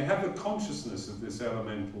they have a consciousness of this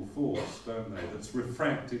elemental force, don't they, that's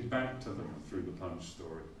refracted back to them through the Punch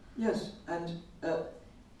story. Yes, and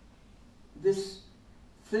this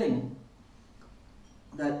thing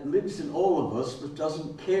that lives in all of us but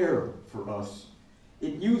doesn't care for us,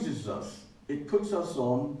 it uses us. It puts us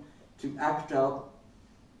on to act out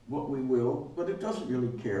what we will, but it doesn't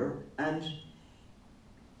really care. And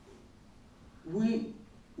we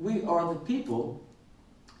are the people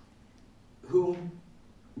whom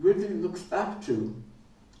Ridley looks back to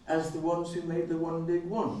as the ones who made the one big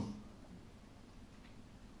one.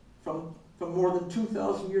 From more than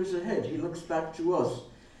 2,000 years ahead, he looks back to us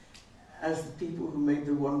as the people who made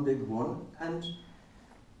the one big one, and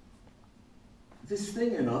this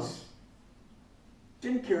thing in us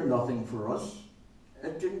didn't care nothing for us.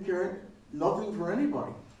 It didn't care nothing for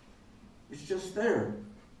anybody. It's just there.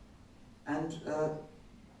 And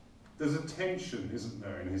there's a tension, isn't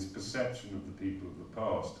there, in his perception of the people of the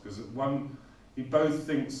past, because he both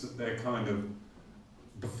thinks that they're kind of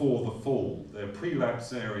before the fall. They're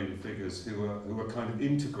prelapsarian figures who are kind of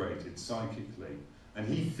integrated psychically, and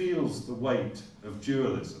he feels the weight of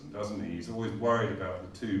dualism, doesn't he? He's always worried about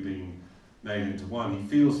the two being made into one. He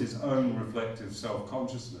feels his own reflective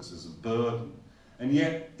self-consciousness as a burden, and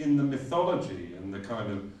yet in the mythology and the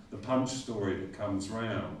kind of the Punch story that comes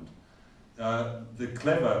round, the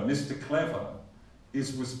clever, Mr. Clever,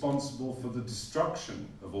 is responsible for the destruction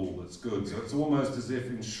of all that's good. So it's almost as if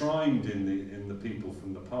enshrined in the people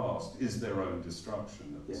from the past is their own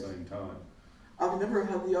destruction at the same time. I've never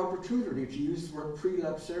had the opportunity to use the word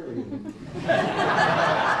prelapsarian.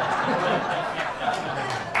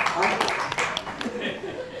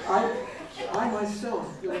 I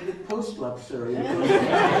myself feel a bit post-lapsarian,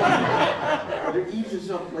 but it eases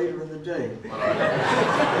up later in the day.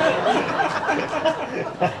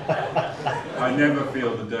 I never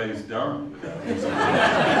feel the day's done.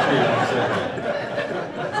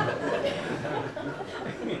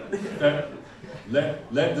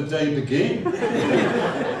 Let the day begin.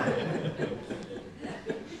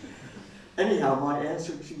 Anyhow, my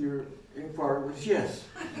answer to your inquiry was yes.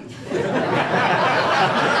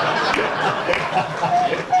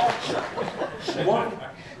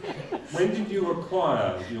 When did you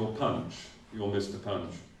acquire your Punch, your Mr.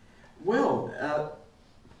 Punch? Well,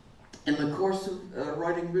 in the course of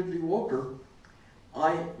writing Riddley Walker,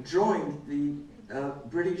 I joined the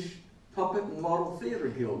British Puppet and Model Theatre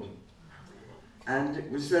Guild. And it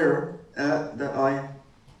was there that I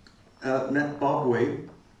met Bob Wade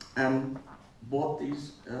and bought the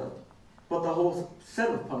whole set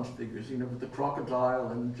of Punch figures, you know, with the crocodile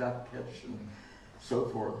and Jack Ketch and so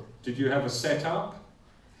forth. Did you have a setup?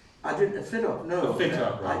 I didn't a fit up, no. A fit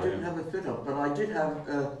up, right? I didn't have a fit up, but I did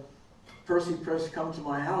have Percy Press come to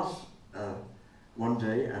my house one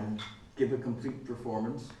day and give a complete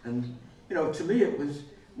performance. And, you know, to me it was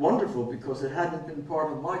wonderful because it hadn't been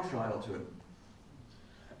part of my childhood.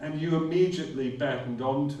 And you immediately battened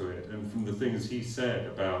onto it, and from the things he said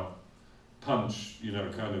about Punch, you know,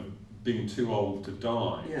 kind of being too old to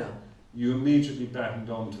die, Yeah. you immediately battened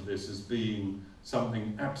onto this as being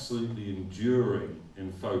something absolutely enduring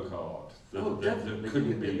in folk art. That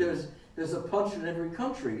couldn't be. There's a Punch in every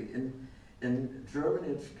country. In Germany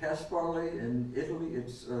it's Kasparle, in Italy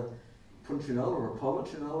it's Punchinello or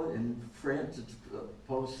Polichinello, in France it's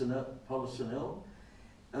Policinelle.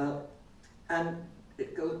 And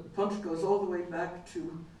Punch goes all the way back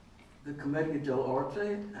to the Commedia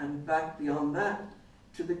dell'arte and back beyond that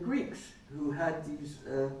to the Greeks, who had these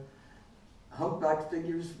humpbacked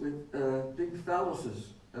figures with big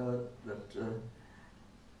phalluses that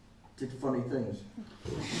did funny things.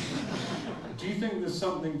 Do you think there's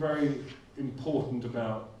something very important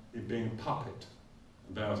about it being a puppet,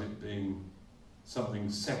 about it being something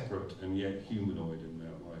separate and yet humanoid in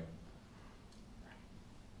that way?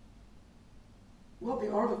 Well,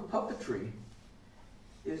 the art of puppetry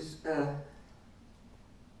is a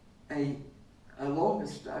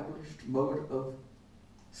long-established mode of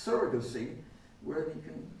surrogacy, where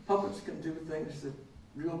puppets can do things that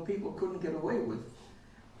real people couldn't get away with,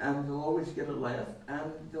 and they'll always get a laugh,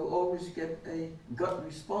 and they'll always get a gut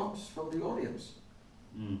response from the audience.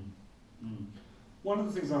 Mm. Mm. One of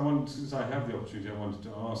the things I wanted, since I have the opportunity, I wanted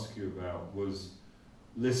to ask you about was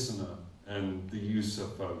listener and the user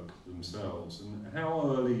folk themselves, and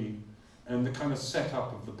how early, and the kind of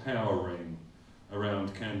setup of the power ring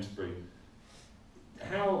around Canterbury.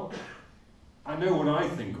 How, I know what I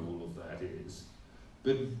think all of that is,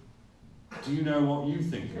 but do you know what you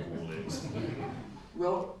think it all is?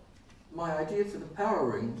 Well, my idea for the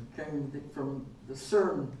power ring came from the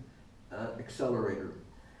CERN accelerator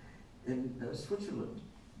in Switzerland.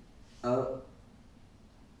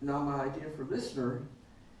 Now my idea for listener,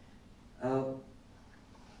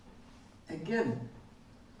 again,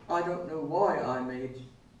 I don't know why I made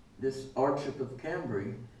this Archip of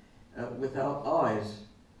Cambrai without eyes.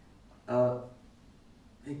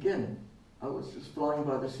 Again, I was just flying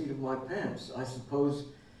by the seat of my pants. I suppose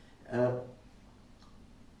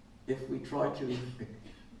if we try to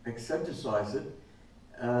accenticize it,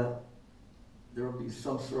 there will be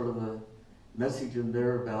some sort of a message in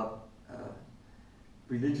there about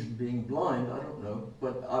religion being blind, I don't know,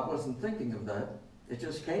 but I wasn't thinking of that. It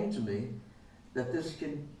just came to me that this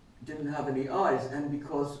kid didn't have any eyes, and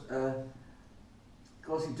because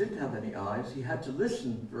he didn't have any eyes, he had to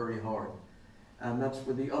listen very hard. And that's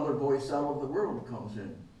where the other voice out of the world comes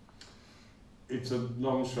in. It's a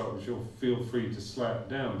long shot, which you'll feel free to slap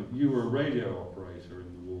down, but you were a radio operator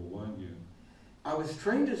in the war, weren't you? I was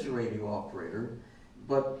trained as a radio operator,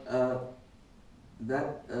 but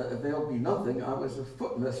that availed me nothing. I was a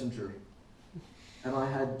foot messenger, and I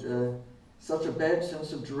had such a bad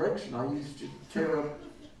sense of direction. I used to tear up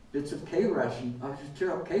bits of K-ration. I used to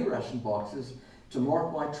tear up K-ration boxes to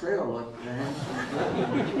mark my trail like the hands.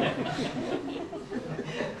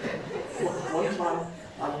 One time,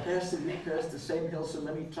 I passed the same hill so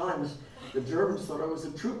many times, the Germans thought I was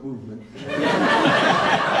a troop movement.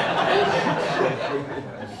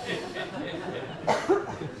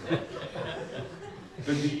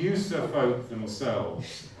 But the user folk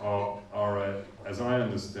themselves are as I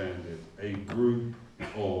understand it, a group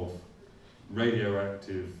of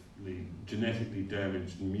radioactively, genetically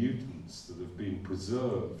damaged mutants that have been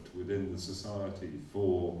preserved within the society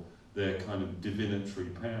for their kind of divinatory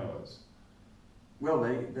powers. Well,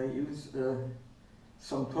 they use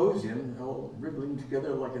symposium, all ribbling together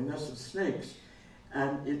like a nest of snakes,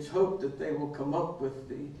 and it's hoped that they will come up with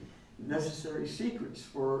the necessary secrets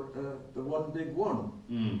for the one big one.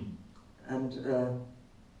 And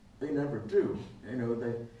they never do. You know,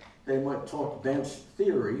 they might talk advanced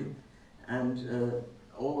theory and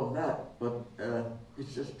all of that, but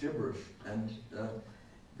it's just gibberish, and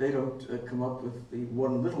they don't come up with the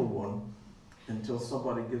one little one until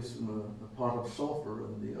somebody gives them a pot of sulfur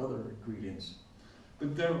and the other ingredients.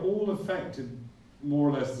 But they're all affected more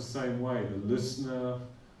or less the same way. The listener,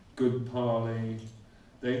 good parley,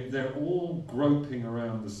 they're all groping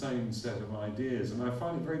around the same set of ideas, and I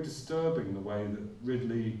find it very disturbing the way that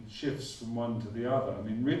Riddley shifts from one to the other. I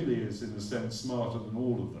mean, Riddley is in a sense smarter than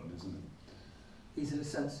all of them, isn't he? He's in a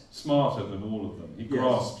sense smarter than all of them. He yes.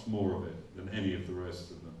 grasps more of it than any of the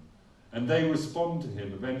rest of them. And they respond to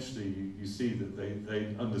him. Eventually you see that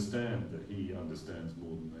they understand that he understands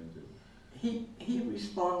more than they do. He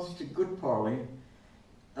responds to good parley.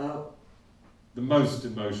 The most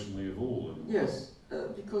emotionally of all. Yes,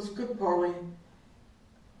 because good parley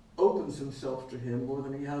opens himself to him more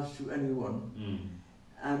than he has to anyone,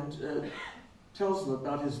 and tells him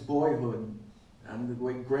about his boyhood and the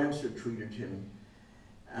way Gramsci treated him,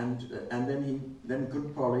 and then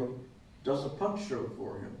good parley does a punch show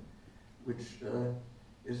for him, which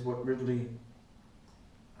is what Riddley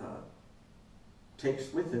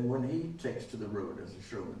takes with him when he takes to the road as a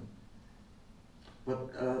showman.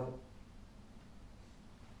 But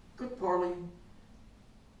good parley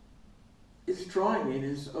is trying in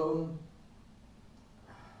his own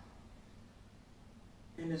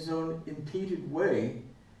impeded way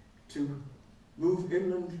to move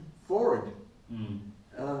inland forward.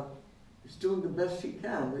 He's doing the best he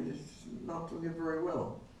can, but he's not doing it very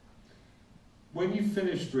well. When you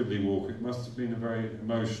finished Riddley Walker, it must have been a very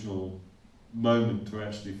emotional moment to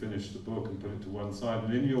actually finish the book and put it to one side.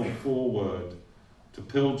 And in your foreword to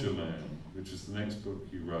Pilger Man, which is the next book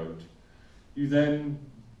you wrote, you then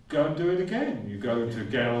go and do it again. You go to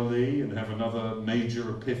Galilee and have another major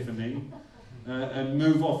epiphany, and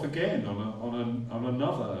move off again on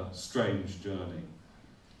another strange journey.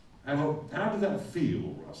 How did that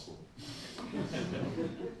feel, Russell?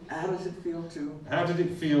 How does it feel to? How did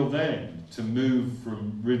it feel then to move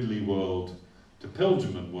from Riddley world to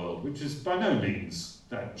Pilgerman world, which is by no means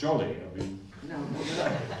that jolly? I mean, no,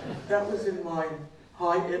 that was in my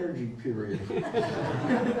high energy period,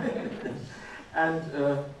 and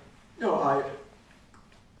no,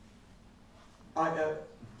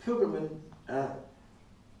 Pilgerman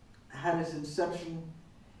had its inception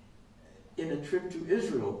in a trip to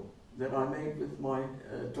Israel that I made with my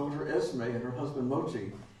daughter Esme and her husband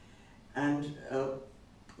Moti. And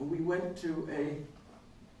we went to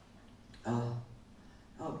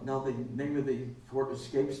now the name of the fort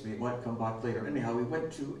escapes me, it might come back later. Anyhow, we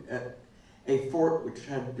went to a fort which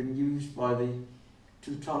had been used by the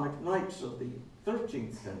Teutonic Knights of the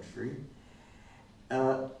 13th century.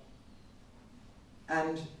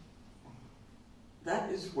 And that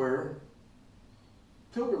is where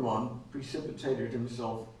Pilgrimon precipitated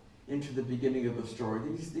himself into the beginning of the story.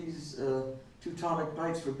 These Teutonic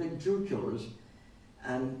Knights were big Jew killers,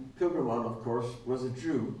 and Pilgrimon, of course, was a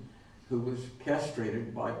Jew who was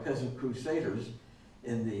castrated by peasant crusaders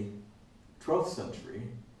in the 12th century.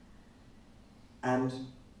 And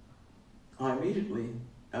I immediately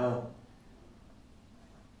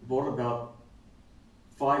bought about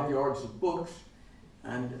 5 yards of books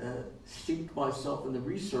and steeped myself in the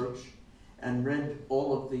research and read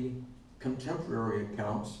all of the contemporary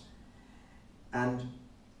accounts and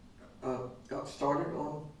got started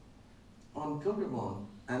on Pilgrimon.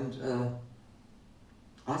 And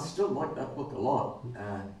I still like that book a lot.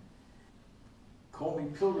 Call me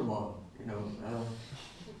Pilgrimon, you know.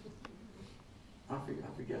 I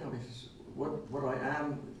forget how what I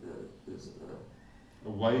am is a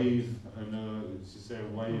wave and it's just a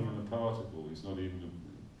wave and a particle. It's not even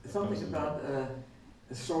a something about a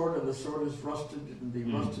sword, and the sword is rusted and the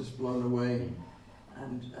rust is blown away.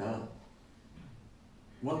 And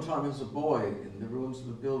one time as a boy in the ruins of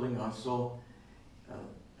a building, I saw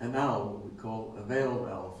an owl, what we call a veiled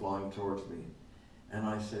owl, flying towards me. And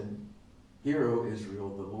I said, "Hear, O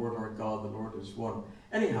Israel, the Lord our God, the Lord is one."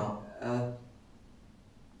 Anyhow,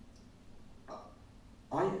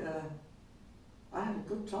 I had a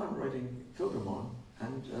good time writing Pilgrimon,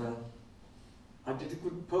 and I did a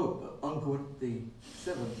good pope, Unguent the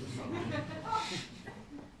Seventh or something,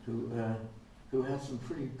 who had some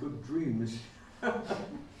pretty good dreams.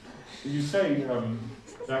 You say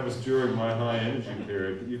that was during my high energy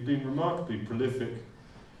period, but you've been remarkably prolific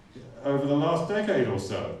over the last decade or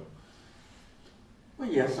so. Well,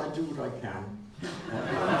 yes, I do what I can.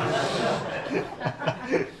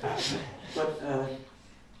 But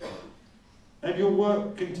and your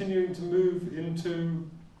work continuing to move into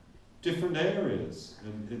different areas,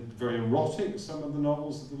 and very erotic, some of the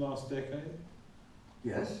novels of the last decade?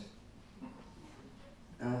 Yes.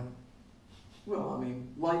 Well, I mean,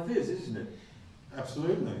 life is, isn't it?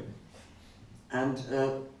 Absolutely. And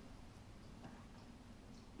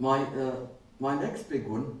my next big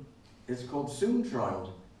one is called Soon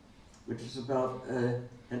Child, which is about an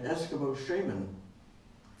Eskimo shaman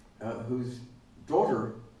whose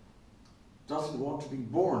daughter doesn't want to be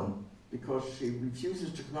born because she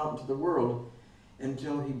refuses to come out into the world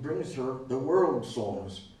until he brings her the world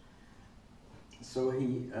songs. So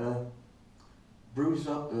he brews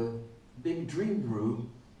up a big dream brew,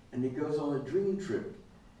 and he goes on a dream trip,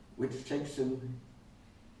 which takes him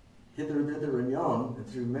hither, thither, and yon, and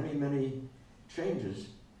through many, many changes.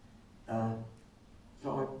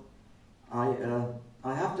 So I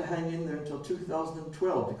have to hang in there until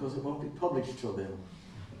 2012 because it won't be published till then.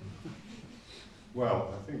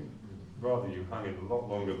 Well, I think rather you hung it a lot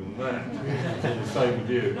longer than that. The same with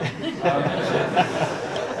you. I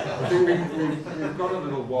think we've got a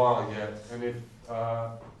little while yet, and if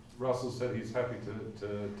Russell said he's happy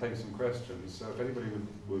to take some questions, so if anybody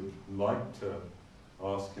would like to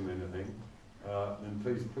ask him anything, then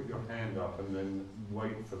please put your hand up and then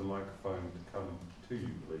wait for the microphone to come to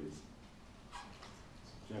you, please.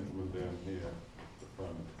 Gentleman down here at the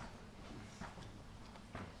front.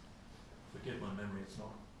 Forgive my memory,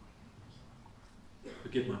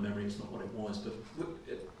 it's not what it was, but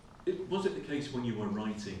was it the case when you were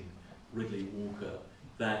writing Riddley Walker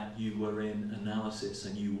that you were in analysis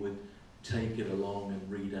and you would take it along and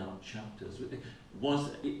read out chapters?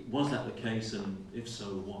 Was that the case, and if so,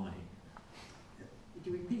 why? Could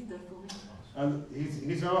you repeat that for me?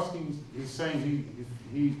 He's saying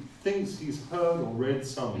he thinks he's heard or read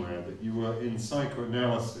somewhere that you were in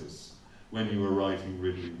psychoanalysis when you were writing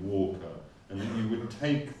Riddley Walker, and that you would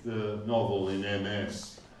take the novel in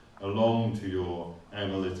MS along to your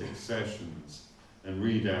analytic sessions and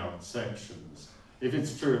read out sections. If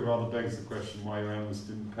it's true, it rather begs the question why your analysts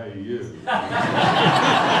didn't pay you.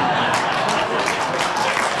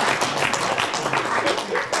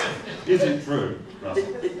 Is it true,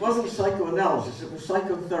 Russell? It wasn't psychoanalysis, it was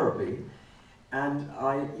psychotherapy. And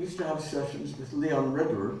I used to have sessions with Leon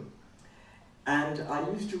Riddler, and I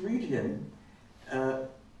used to read him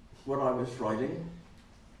what I was writing,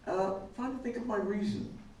 trying to think of my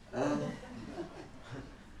reason.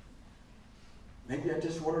 maybe I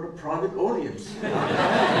just wanted a private audience.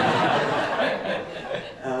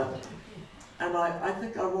 And I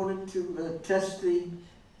think I wanted to test the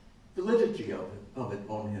validity of it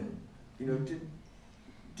on him. You know,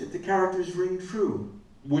 did the characters ring true?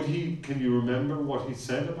 Can you remember what he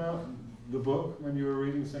said about the book when you were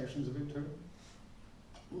reading sections of it too?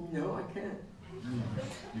 No, I can't.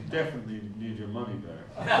 You definitely need your money back.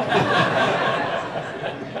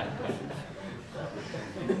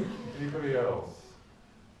 Anybody else?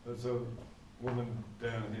 There's a woman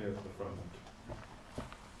down here at the front.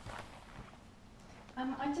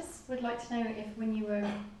 I just would like to know if when you were,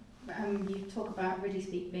 you talk about Riddley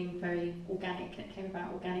Speak being very organic, it came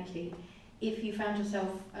about organically, if you found yourself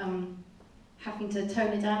having to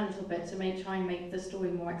tone it down a little bit to try and make the story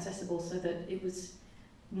more accessible so that it was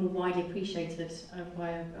more widely appreciated by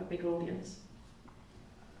a bigger audience?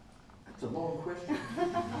 That's a long question.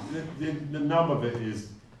 The nub of it is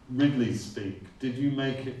Riddley Speak. Did you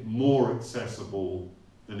make it more accessible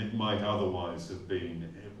than it might otherwise have been?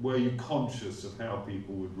 Were you conscious of how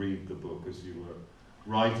people would read the book as you were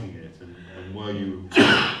writing it, and were you,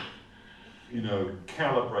 you know,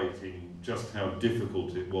 calibrating just how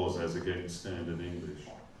difficult it was as against standard English?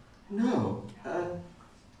 No.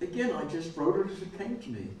 Again, I just wrote it as it came to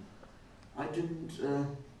me. I didn't,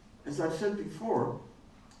 as I've said before,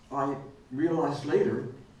 I realized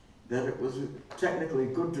later that it was a technically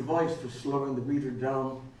good device for slowing the reader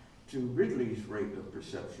down to Ridley's rate of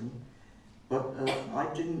perception, but I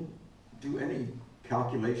didn't do any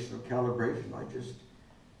calculation or calibration. I just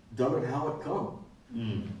done it how it come.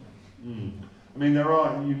 I mean,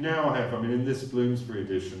 you now have, in this Bloomsbury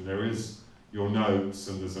edition, there is your notes,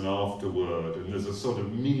 and there's an afterword, and there's a sort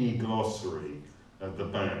of mini glossary at the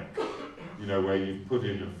back, you know, where you've put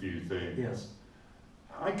in a few things. Yes.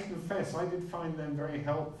 I confess, I did find them very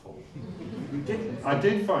helpful. You did? I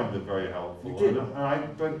did find them very helpful. You did?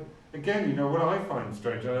 But again, you know, what I find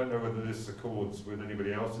strange, I don't know whether this accords with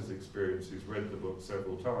anybody else's experience who's read the book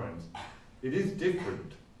several times, it is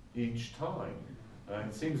different each time.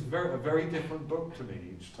 It seems a very different book to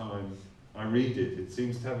me each time I read it. It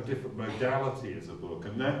seems to have a different modality as a book,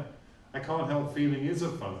 and that, I can't help feeling, is a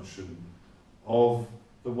function of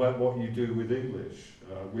what you do with English,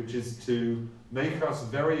 which is to make us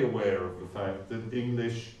very aware of the fact that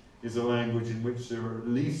English is a language in which there are at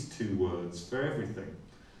least 2 words for everything,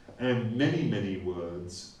 and many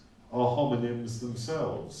words are homonyms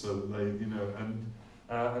themselves. So that they, you know, and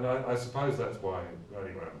I suppose that's why.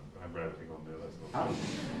 Anyway, I'm rambling on there. That's not.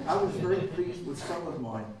 I was very pleased with some of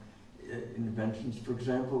my inventions. For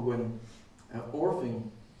example, when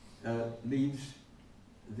Orphan leaves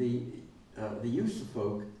the use of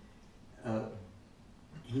folk,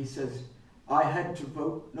 he says, "I had to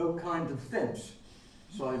vote no kind of fence,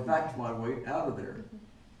 so I backed my way out of there."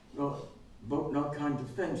 Well, vote no kind of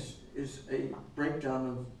fence is a breakdown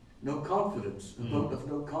of no confidence, a vote of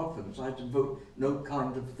no confidence. I had to vote no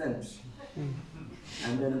kind of fence.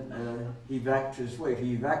 And then he backed his way,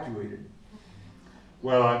 he evacuated.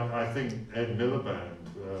 Well, I think Ed Miliband,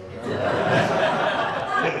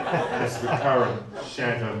 as the current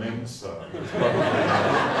Shadow Minister,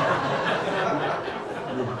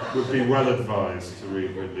 would be well advised to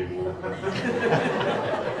read Riddley Walker.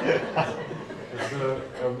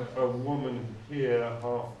 There's a woman here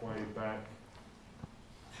halfway back.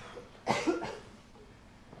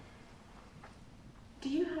 Do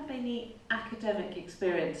you have any academic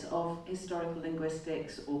experience of historical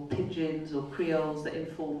linguistics or pidgins or creoles that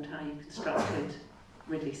informed how you constructed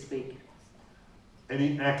Riddley Speak?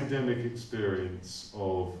 Any academic experience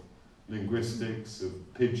of linguistics, of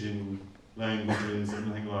pidgin languages,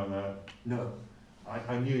 anything like that? No.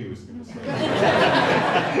 I knew you was going to say that.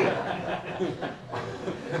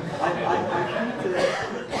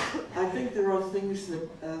 I think there are things that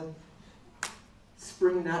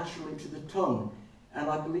spring naturally to the tongue. And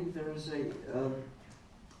I believe there is a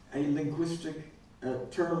linguistic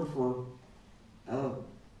term for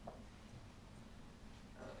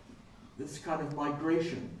this kind of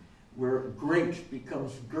migration, where great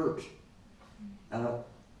becomes girt,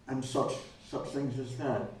 and such things as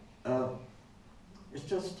that. It's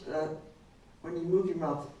just when you move your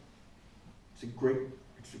mouth, it's a great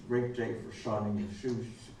day for shining your shoes.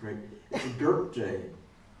 It's a girt day.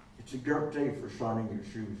 It's a girt day for shining your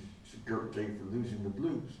shoes. It's a girt day for losing the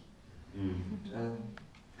blues.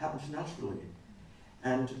 Happens naturally.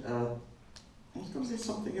 And I was going to say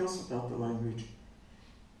something else about the language.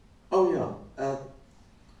 Oh yeah,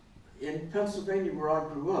 in Pennsylvania where I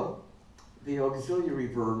grew up, the auxiliary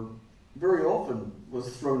verb very often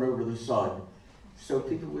was thrown over the side. So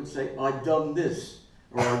people would say, "I done this,"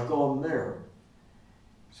 or "I gone there."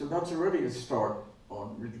 So that's already a start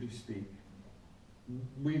on Riddley Speak.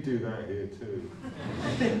 We do that here too.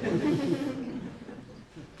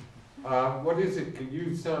 What is it?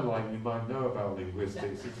 You sound like you might know about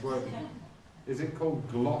linguistics. It's what, is it called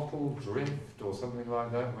glottal drift or something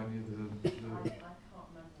like that? When you I can't remember what the term is.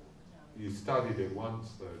 you studied it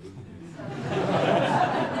once though, didn't you?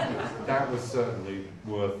 That was certainly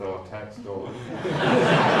worth our tax dollars.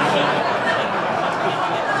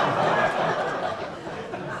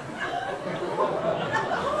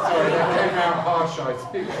 Sorry, that came out harsh. I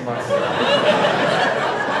speak to myself.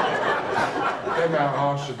 It came out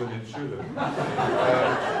harsher than it should have.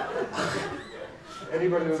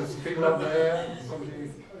 Anybody with people up there?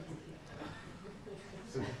 Somebody?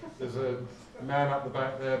 There's a man up the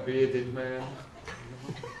back there, bearded man.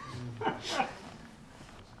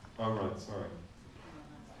 Oh right, sorry.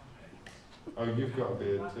 Oh, you've got a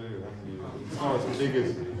beard too, haven't you? It's not as big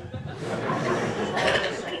as me.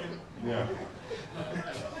 Yeah.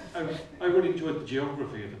 I really enjoyed the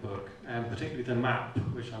geography of the book, and particularly the map,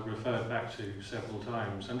 which I've referred back to several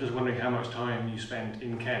times. I'm just wondering how much time you spent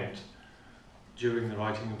in Kent during the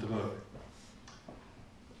writing of the book.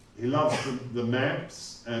 He loves the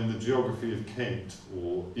maps and the geography of Kent,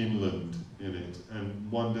 or inland in it,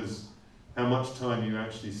 and wonders how much time you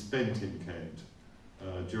actually spent in Kent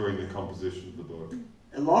during the composition of the book.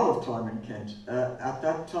 A lot of time in Kent. At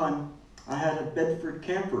that time, I had a Bedford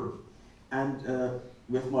camper, and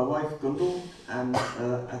with my wife Gundel, and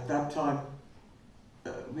at that time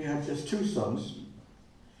we had just 2 sons,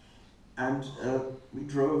 and we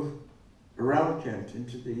drove around Kent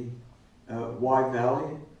into the Wye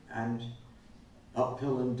Valley and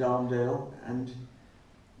uphill in Downdale, and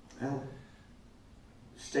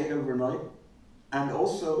stayed overnight, and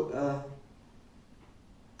also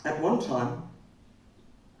at one time,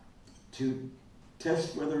 to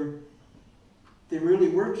test whether there really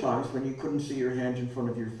were times when you couldn't see your hand in front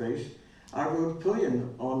of your face, I rode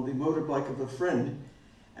pillion on the motorbike of a friend,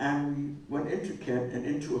 and we went into Kent and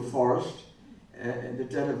into a forest in the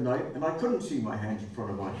dead of night, and I couldn't see my hand in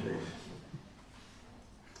front of my face.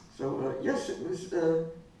 So yes, it was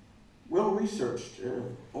well researched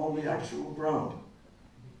on the actual ground.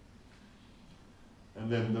 And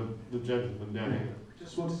then the gentleman down here.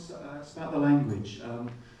 Just wanted to it's about the language.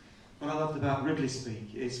 What I loved about Riddley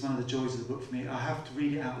Speak, it's one of the joys of the book for me. I have to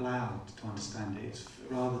read it out loud to understand it,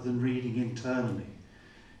 rather than reading internally.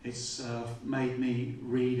 It's made me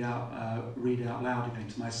read out loud again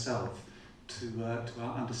to myself to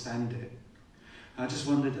understand it. I just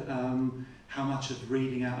wondered how much of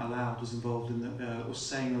reading out aloud was involved in or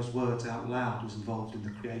saying those words out loud was involved in the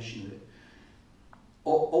creation of it.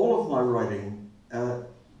 All of my writing,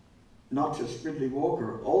 not just Riddley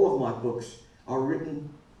Walker, all of my books are written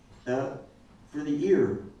for the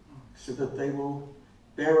ear, so that they will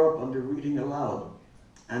bear up under reading aloud.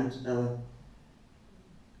 And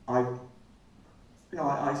I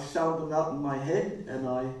sound them out in my head, and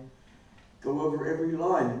I go over every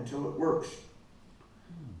line until it works.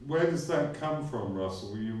 Where does that come from,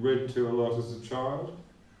 Russell? Were you read to a lot as a child?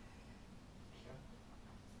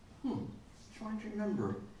 Trying to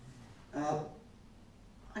remember.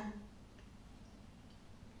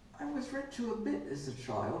 I was read to a bit as a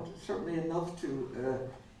child, certainly enough to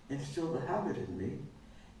instill the habit in me,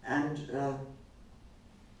 and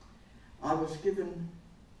I was given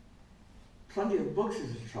plenty of books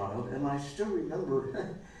as a child, and I still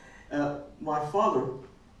remember my father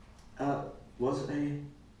was a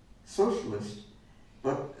socialist,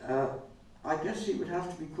 but I guess he would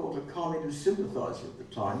have to be called a communist sympathizer at the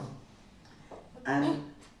time, and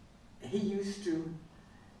he used to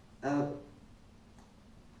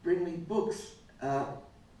bring me books. I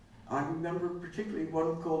remember particularly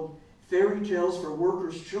one called Fairy Tales for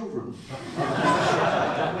Workers' Children. And,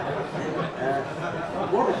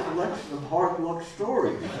 what a collection of hard luck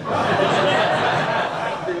stories.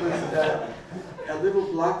 There was a little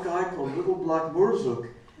black guy called Little Black Murzuk,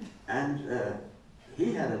 and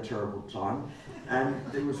he had a terrible time. And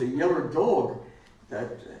there was a yellow dog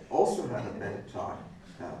that also had a bad time.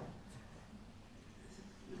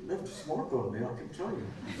 Left a mark on me, I can tell you.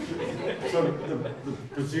 So,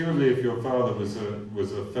 presumably, if your father was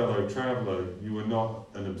a fellow traveller, you were not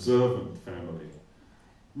an observant family.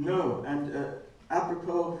 No, and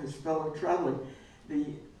apropos of his fellow traveling,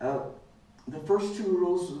 the first 2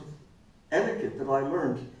 rules of etiquette that I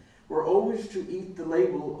learned were always to eat the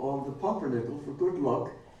label on the pumpernickel for good luck,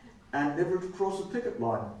 and never to cross a picket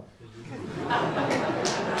line.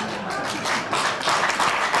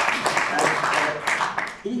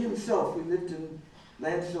 He himself, we lived in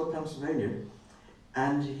Lansdale, Pennsylvania,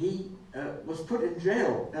 and he was put in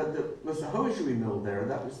jail. There was a hosiery mill there.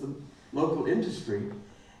 That was the local industry.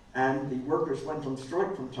 And the workers went on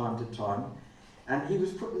strike from time to time. And he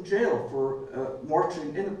was put in jail for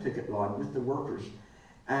marching in a picket line with the workers.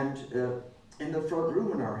 And in the front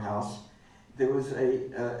room in our house, there was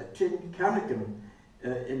a tin cannikin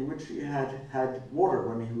in which he had water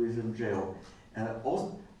when he was in jail.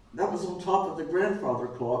 Also, that was on top of the grandfather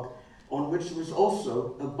clock, on which there was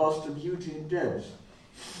also a bust of Eugene Debs.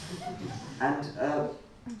 And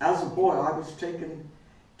as a boy, I was taken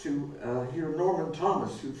to hear Norman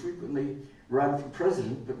Thomas, who frequently ran for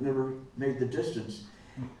president but never made the distance.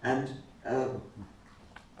 And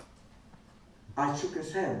I shook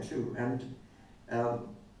his hand too, and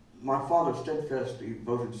my father steadfastly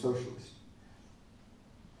voted socialist.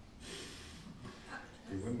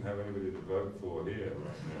 We wouldn't have anybody to vote for here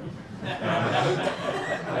right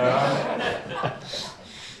now.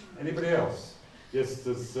 Anybody else? Yes,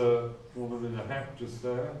 there's a woman in a hat just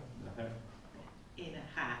there. In a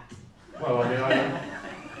hat. Well, I mean,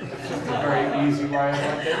 it's just a very easy way of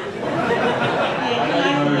identifying.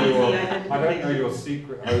 I don't know your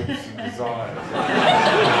secret hopes and desires.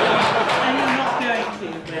 And you're not going to,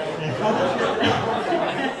 Will.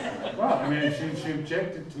 Well, I mean, she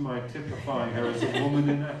objected to my typifying her as a woman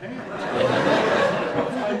in a hat. What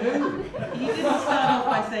did I do? You didn't start off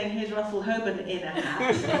by saying, here's Russell Hoban in a hat.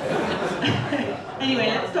 Anyway,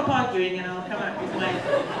 let's stop arguing and I'll come up with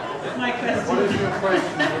my question. What is your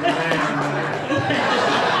question for the man in the hat?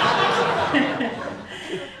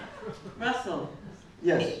 Russell.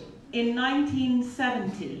 Yes. In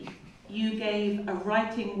 1970, you gave a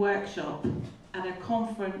writing workshop at a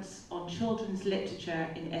conference on children's literature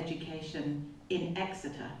in education in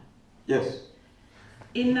Exeter. Yes.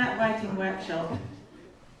 In that writing workshop,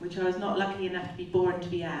 which I was not lucky enough to be born to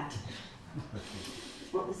be at.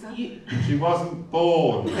 What was that? She wasn't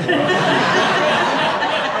born. Or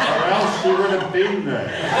else she would have been there.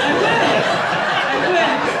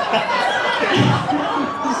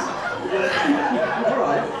 All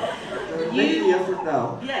right. Make the effort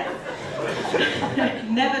now. Yes.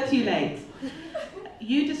 Never too late.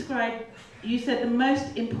 You said the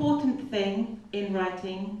most important thing in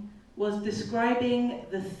writing was describing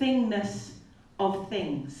the thingness of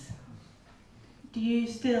things. Do you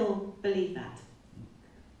still believe that?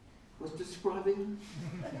 Was describing?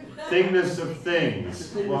 Thingness of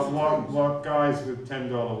things. What guys with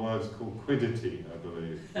 $10 words call quiddity, I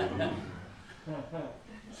believe.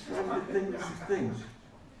 Describing the thingness of things.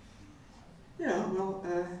 Yeah, well,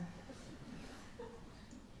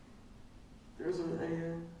 there's a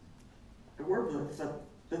word for that.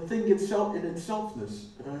 The thing itself in itselfness.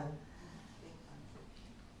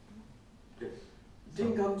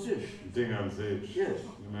 Ding an sich. Ding an sich. Yes.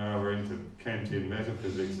 Now we're into Kantian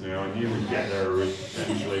metaphysics now. I knew we'd get there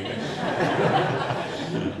eventually.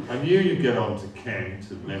 I knew you'd get on to Kant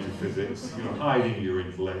and metaphysics. You're hiding your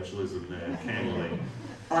intellectualism there, cannily.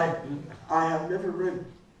 I have never read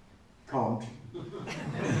Kant.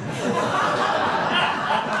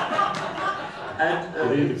 And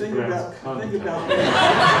the thing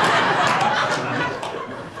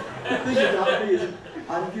about me is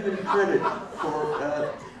I'm given credit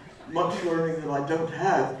for much learning that I don't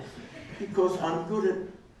have because I'm good at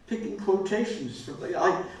picking quotations.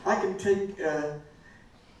 I can take a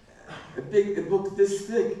book this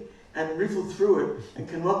thick and riffle through it and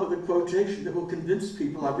come up with a quotation that will convince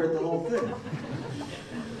people I've read the whole thing.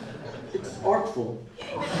 It's artful.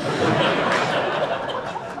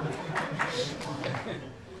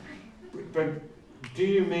 But do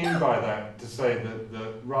you mean by that to say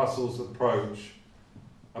that Russell's approach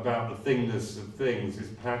about the thingness of things is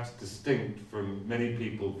perhaps distinct from many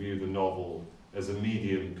people view the novel as a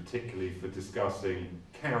medium particularly for discussing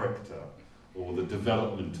character or the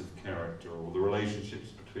development of character or the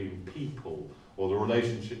relationships between people or the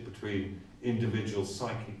relationship between individual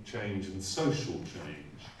psychic change and social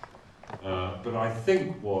change? But I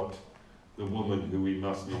think what the woman who we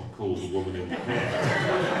must not call the woman in the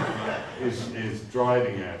hat is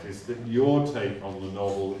driving at is that your take on the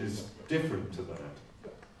novel is different to that.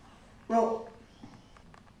 Well,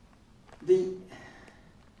 the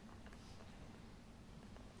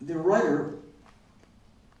writer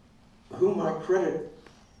whom I credit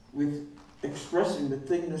with expressing the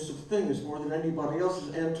thingness of things more than anybody else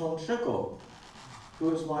is Anton Chekhov,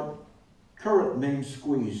 who is my current main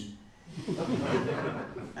squeeze.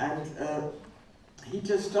 And he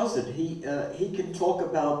just does it. He can talk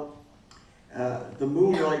about the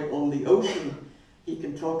moonlight on the ocean. He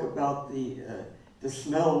can talk about the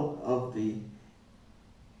smell of the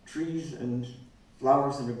trees and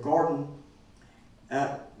flowers in a garden.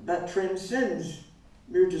 That transcends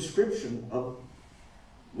mere description of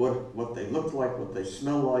what they look like, what they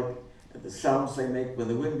smell like, and the sounds they make when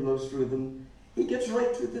the wind blows through them. He gets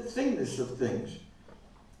right to the thingness of things.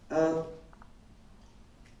 I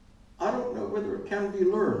don't know whether it can be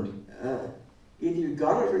learned. Either you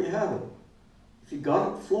got it or you haven't. If you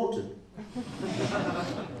got it, flaunt it.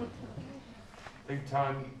 I think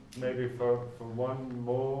time maybe for one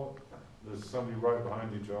more. There's somebody right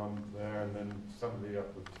behind you, John, there, and then somebody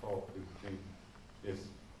up the top who think, yes.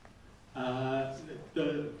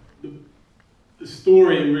 The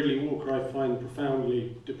story in Riddley Walker I find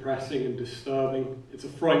profoundly depressing and disturbing. It's a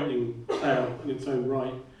frightening tale in its own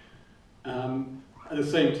right. At the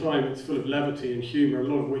same time, it's full of levity and humour, a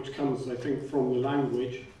lot of which comes, I think, from the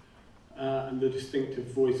language and the distinctive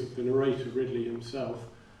voice of the narrator, Riddley himself.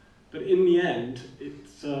 But in the end,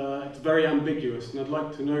 it's very ambiguous, and I'd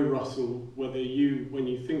like to know, Russell, whether you, when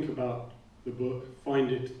you think about the book, find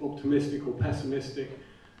it optimistic or pessimistic.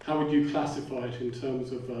 How would you classify it in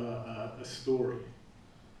terms of a story?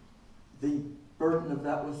 The burden of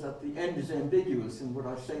that was that the end is ambiguous, and would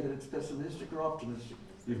I say that it's pessimistic or optimistic?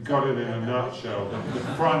 You've got it in a nutshell. The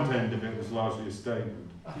front end of it was largely a statement.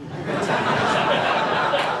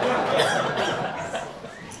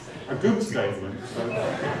 A good statement. So.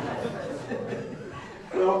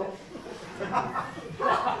 Well,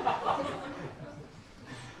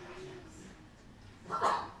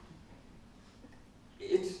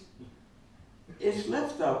 it's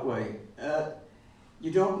left that way.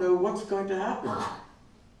 You don't know what's going to happen.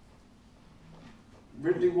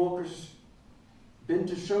 Riddley Walker's been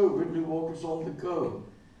to show, Riddley Walker's on the go.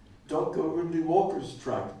 Don't go Riddley Walker's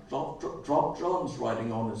track. Drop John's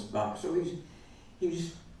riding on his back. So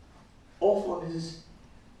he's off on his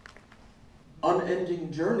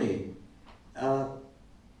unending journey,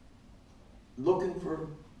 looking for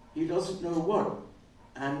he doesn't know what,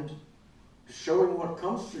 and showing what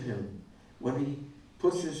comes to him when he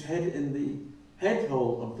puts his head in the head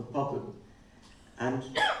hole of the puppet and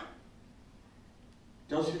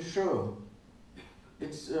does his show.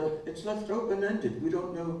 It's left open-ended. We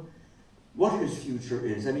don't know what his future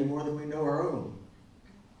is any more than we know our own.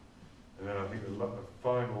 And then I think the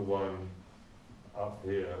final one up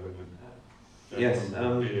here with the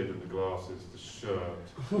gentleman with the beard and the glasses, the shirt,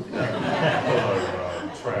 polo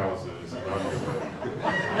trousers and underwear.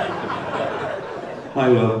 Hi,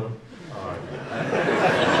 Will. Hi.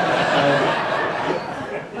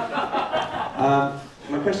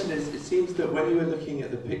 My question is, it seems that when you were looking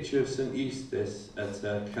at the picture of St Eustace at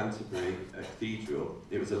Canterbury Cathedral,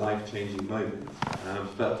 it was a life-changing moment.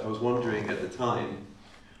 But I was wondering at the time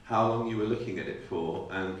how long you were looking at it for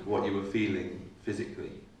and what you were feeling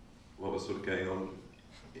physically. What was sort of going on?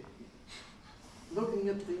 Looking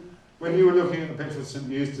at the... When you were looking at the picture of St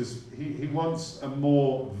Eustace, he wants a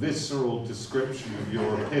more visceral description of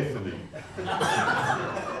your epiphany.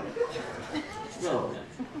 Well,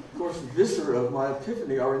 of course, the viscera of my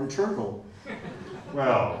epiphany are internal.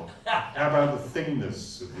 Well, how about the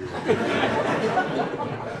thingness of your epiphany?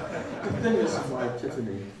 The thingness of my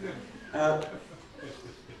epiphany.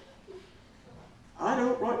 I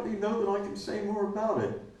don't rightly know that I can say more about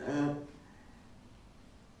it.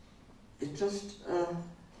 It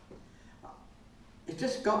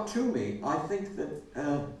just got to me. I think that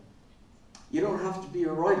you don't have to be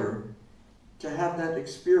a writer to have that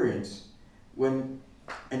experience when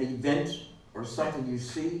an event or something you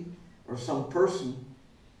see or some person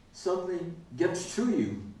suddenly gets to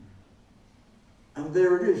you. And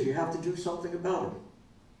there it is. You have to do something about it.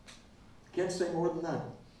 Can't say more than that.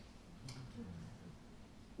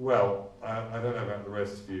 Well, I don't know about the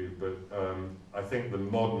rest of you, but I think the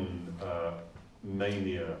modern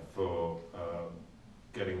mania for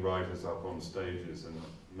getting writers up on stages and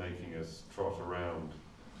making us trot around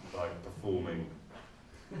like performing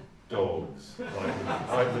dogs,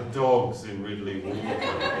 like the dogs in Riddley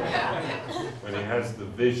Walker, when he has the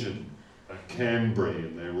vision at Cambrai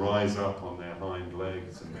and they rise up on their hind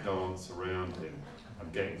legs and dance around him. I'm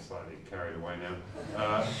getting slightly carried away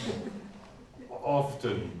now.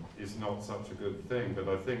 Often is not such a good thing, but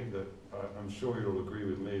I think that I'm sure you'll agree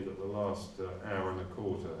with me that the last hour and a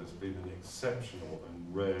quarter has been an exceptional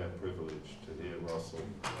and rare privilege to hear Russell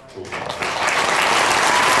talk about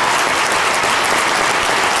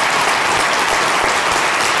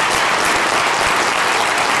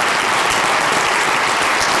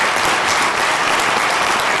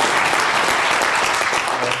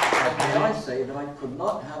May I say that I could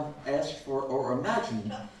not have asked for or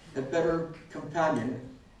imagined a better companion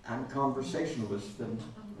and conversationalist than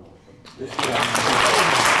this guy.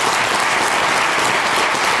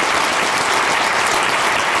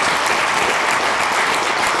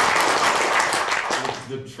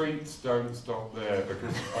 treats don't stop there,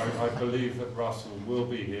 because I believe that Russell will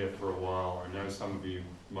be here for a while. I know some of you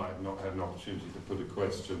might have not had an opportunity to put a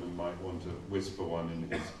question and might want to whisper one in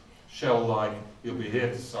his shell-like. He'll be here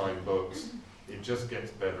to sign books. It just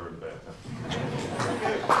gets better and better.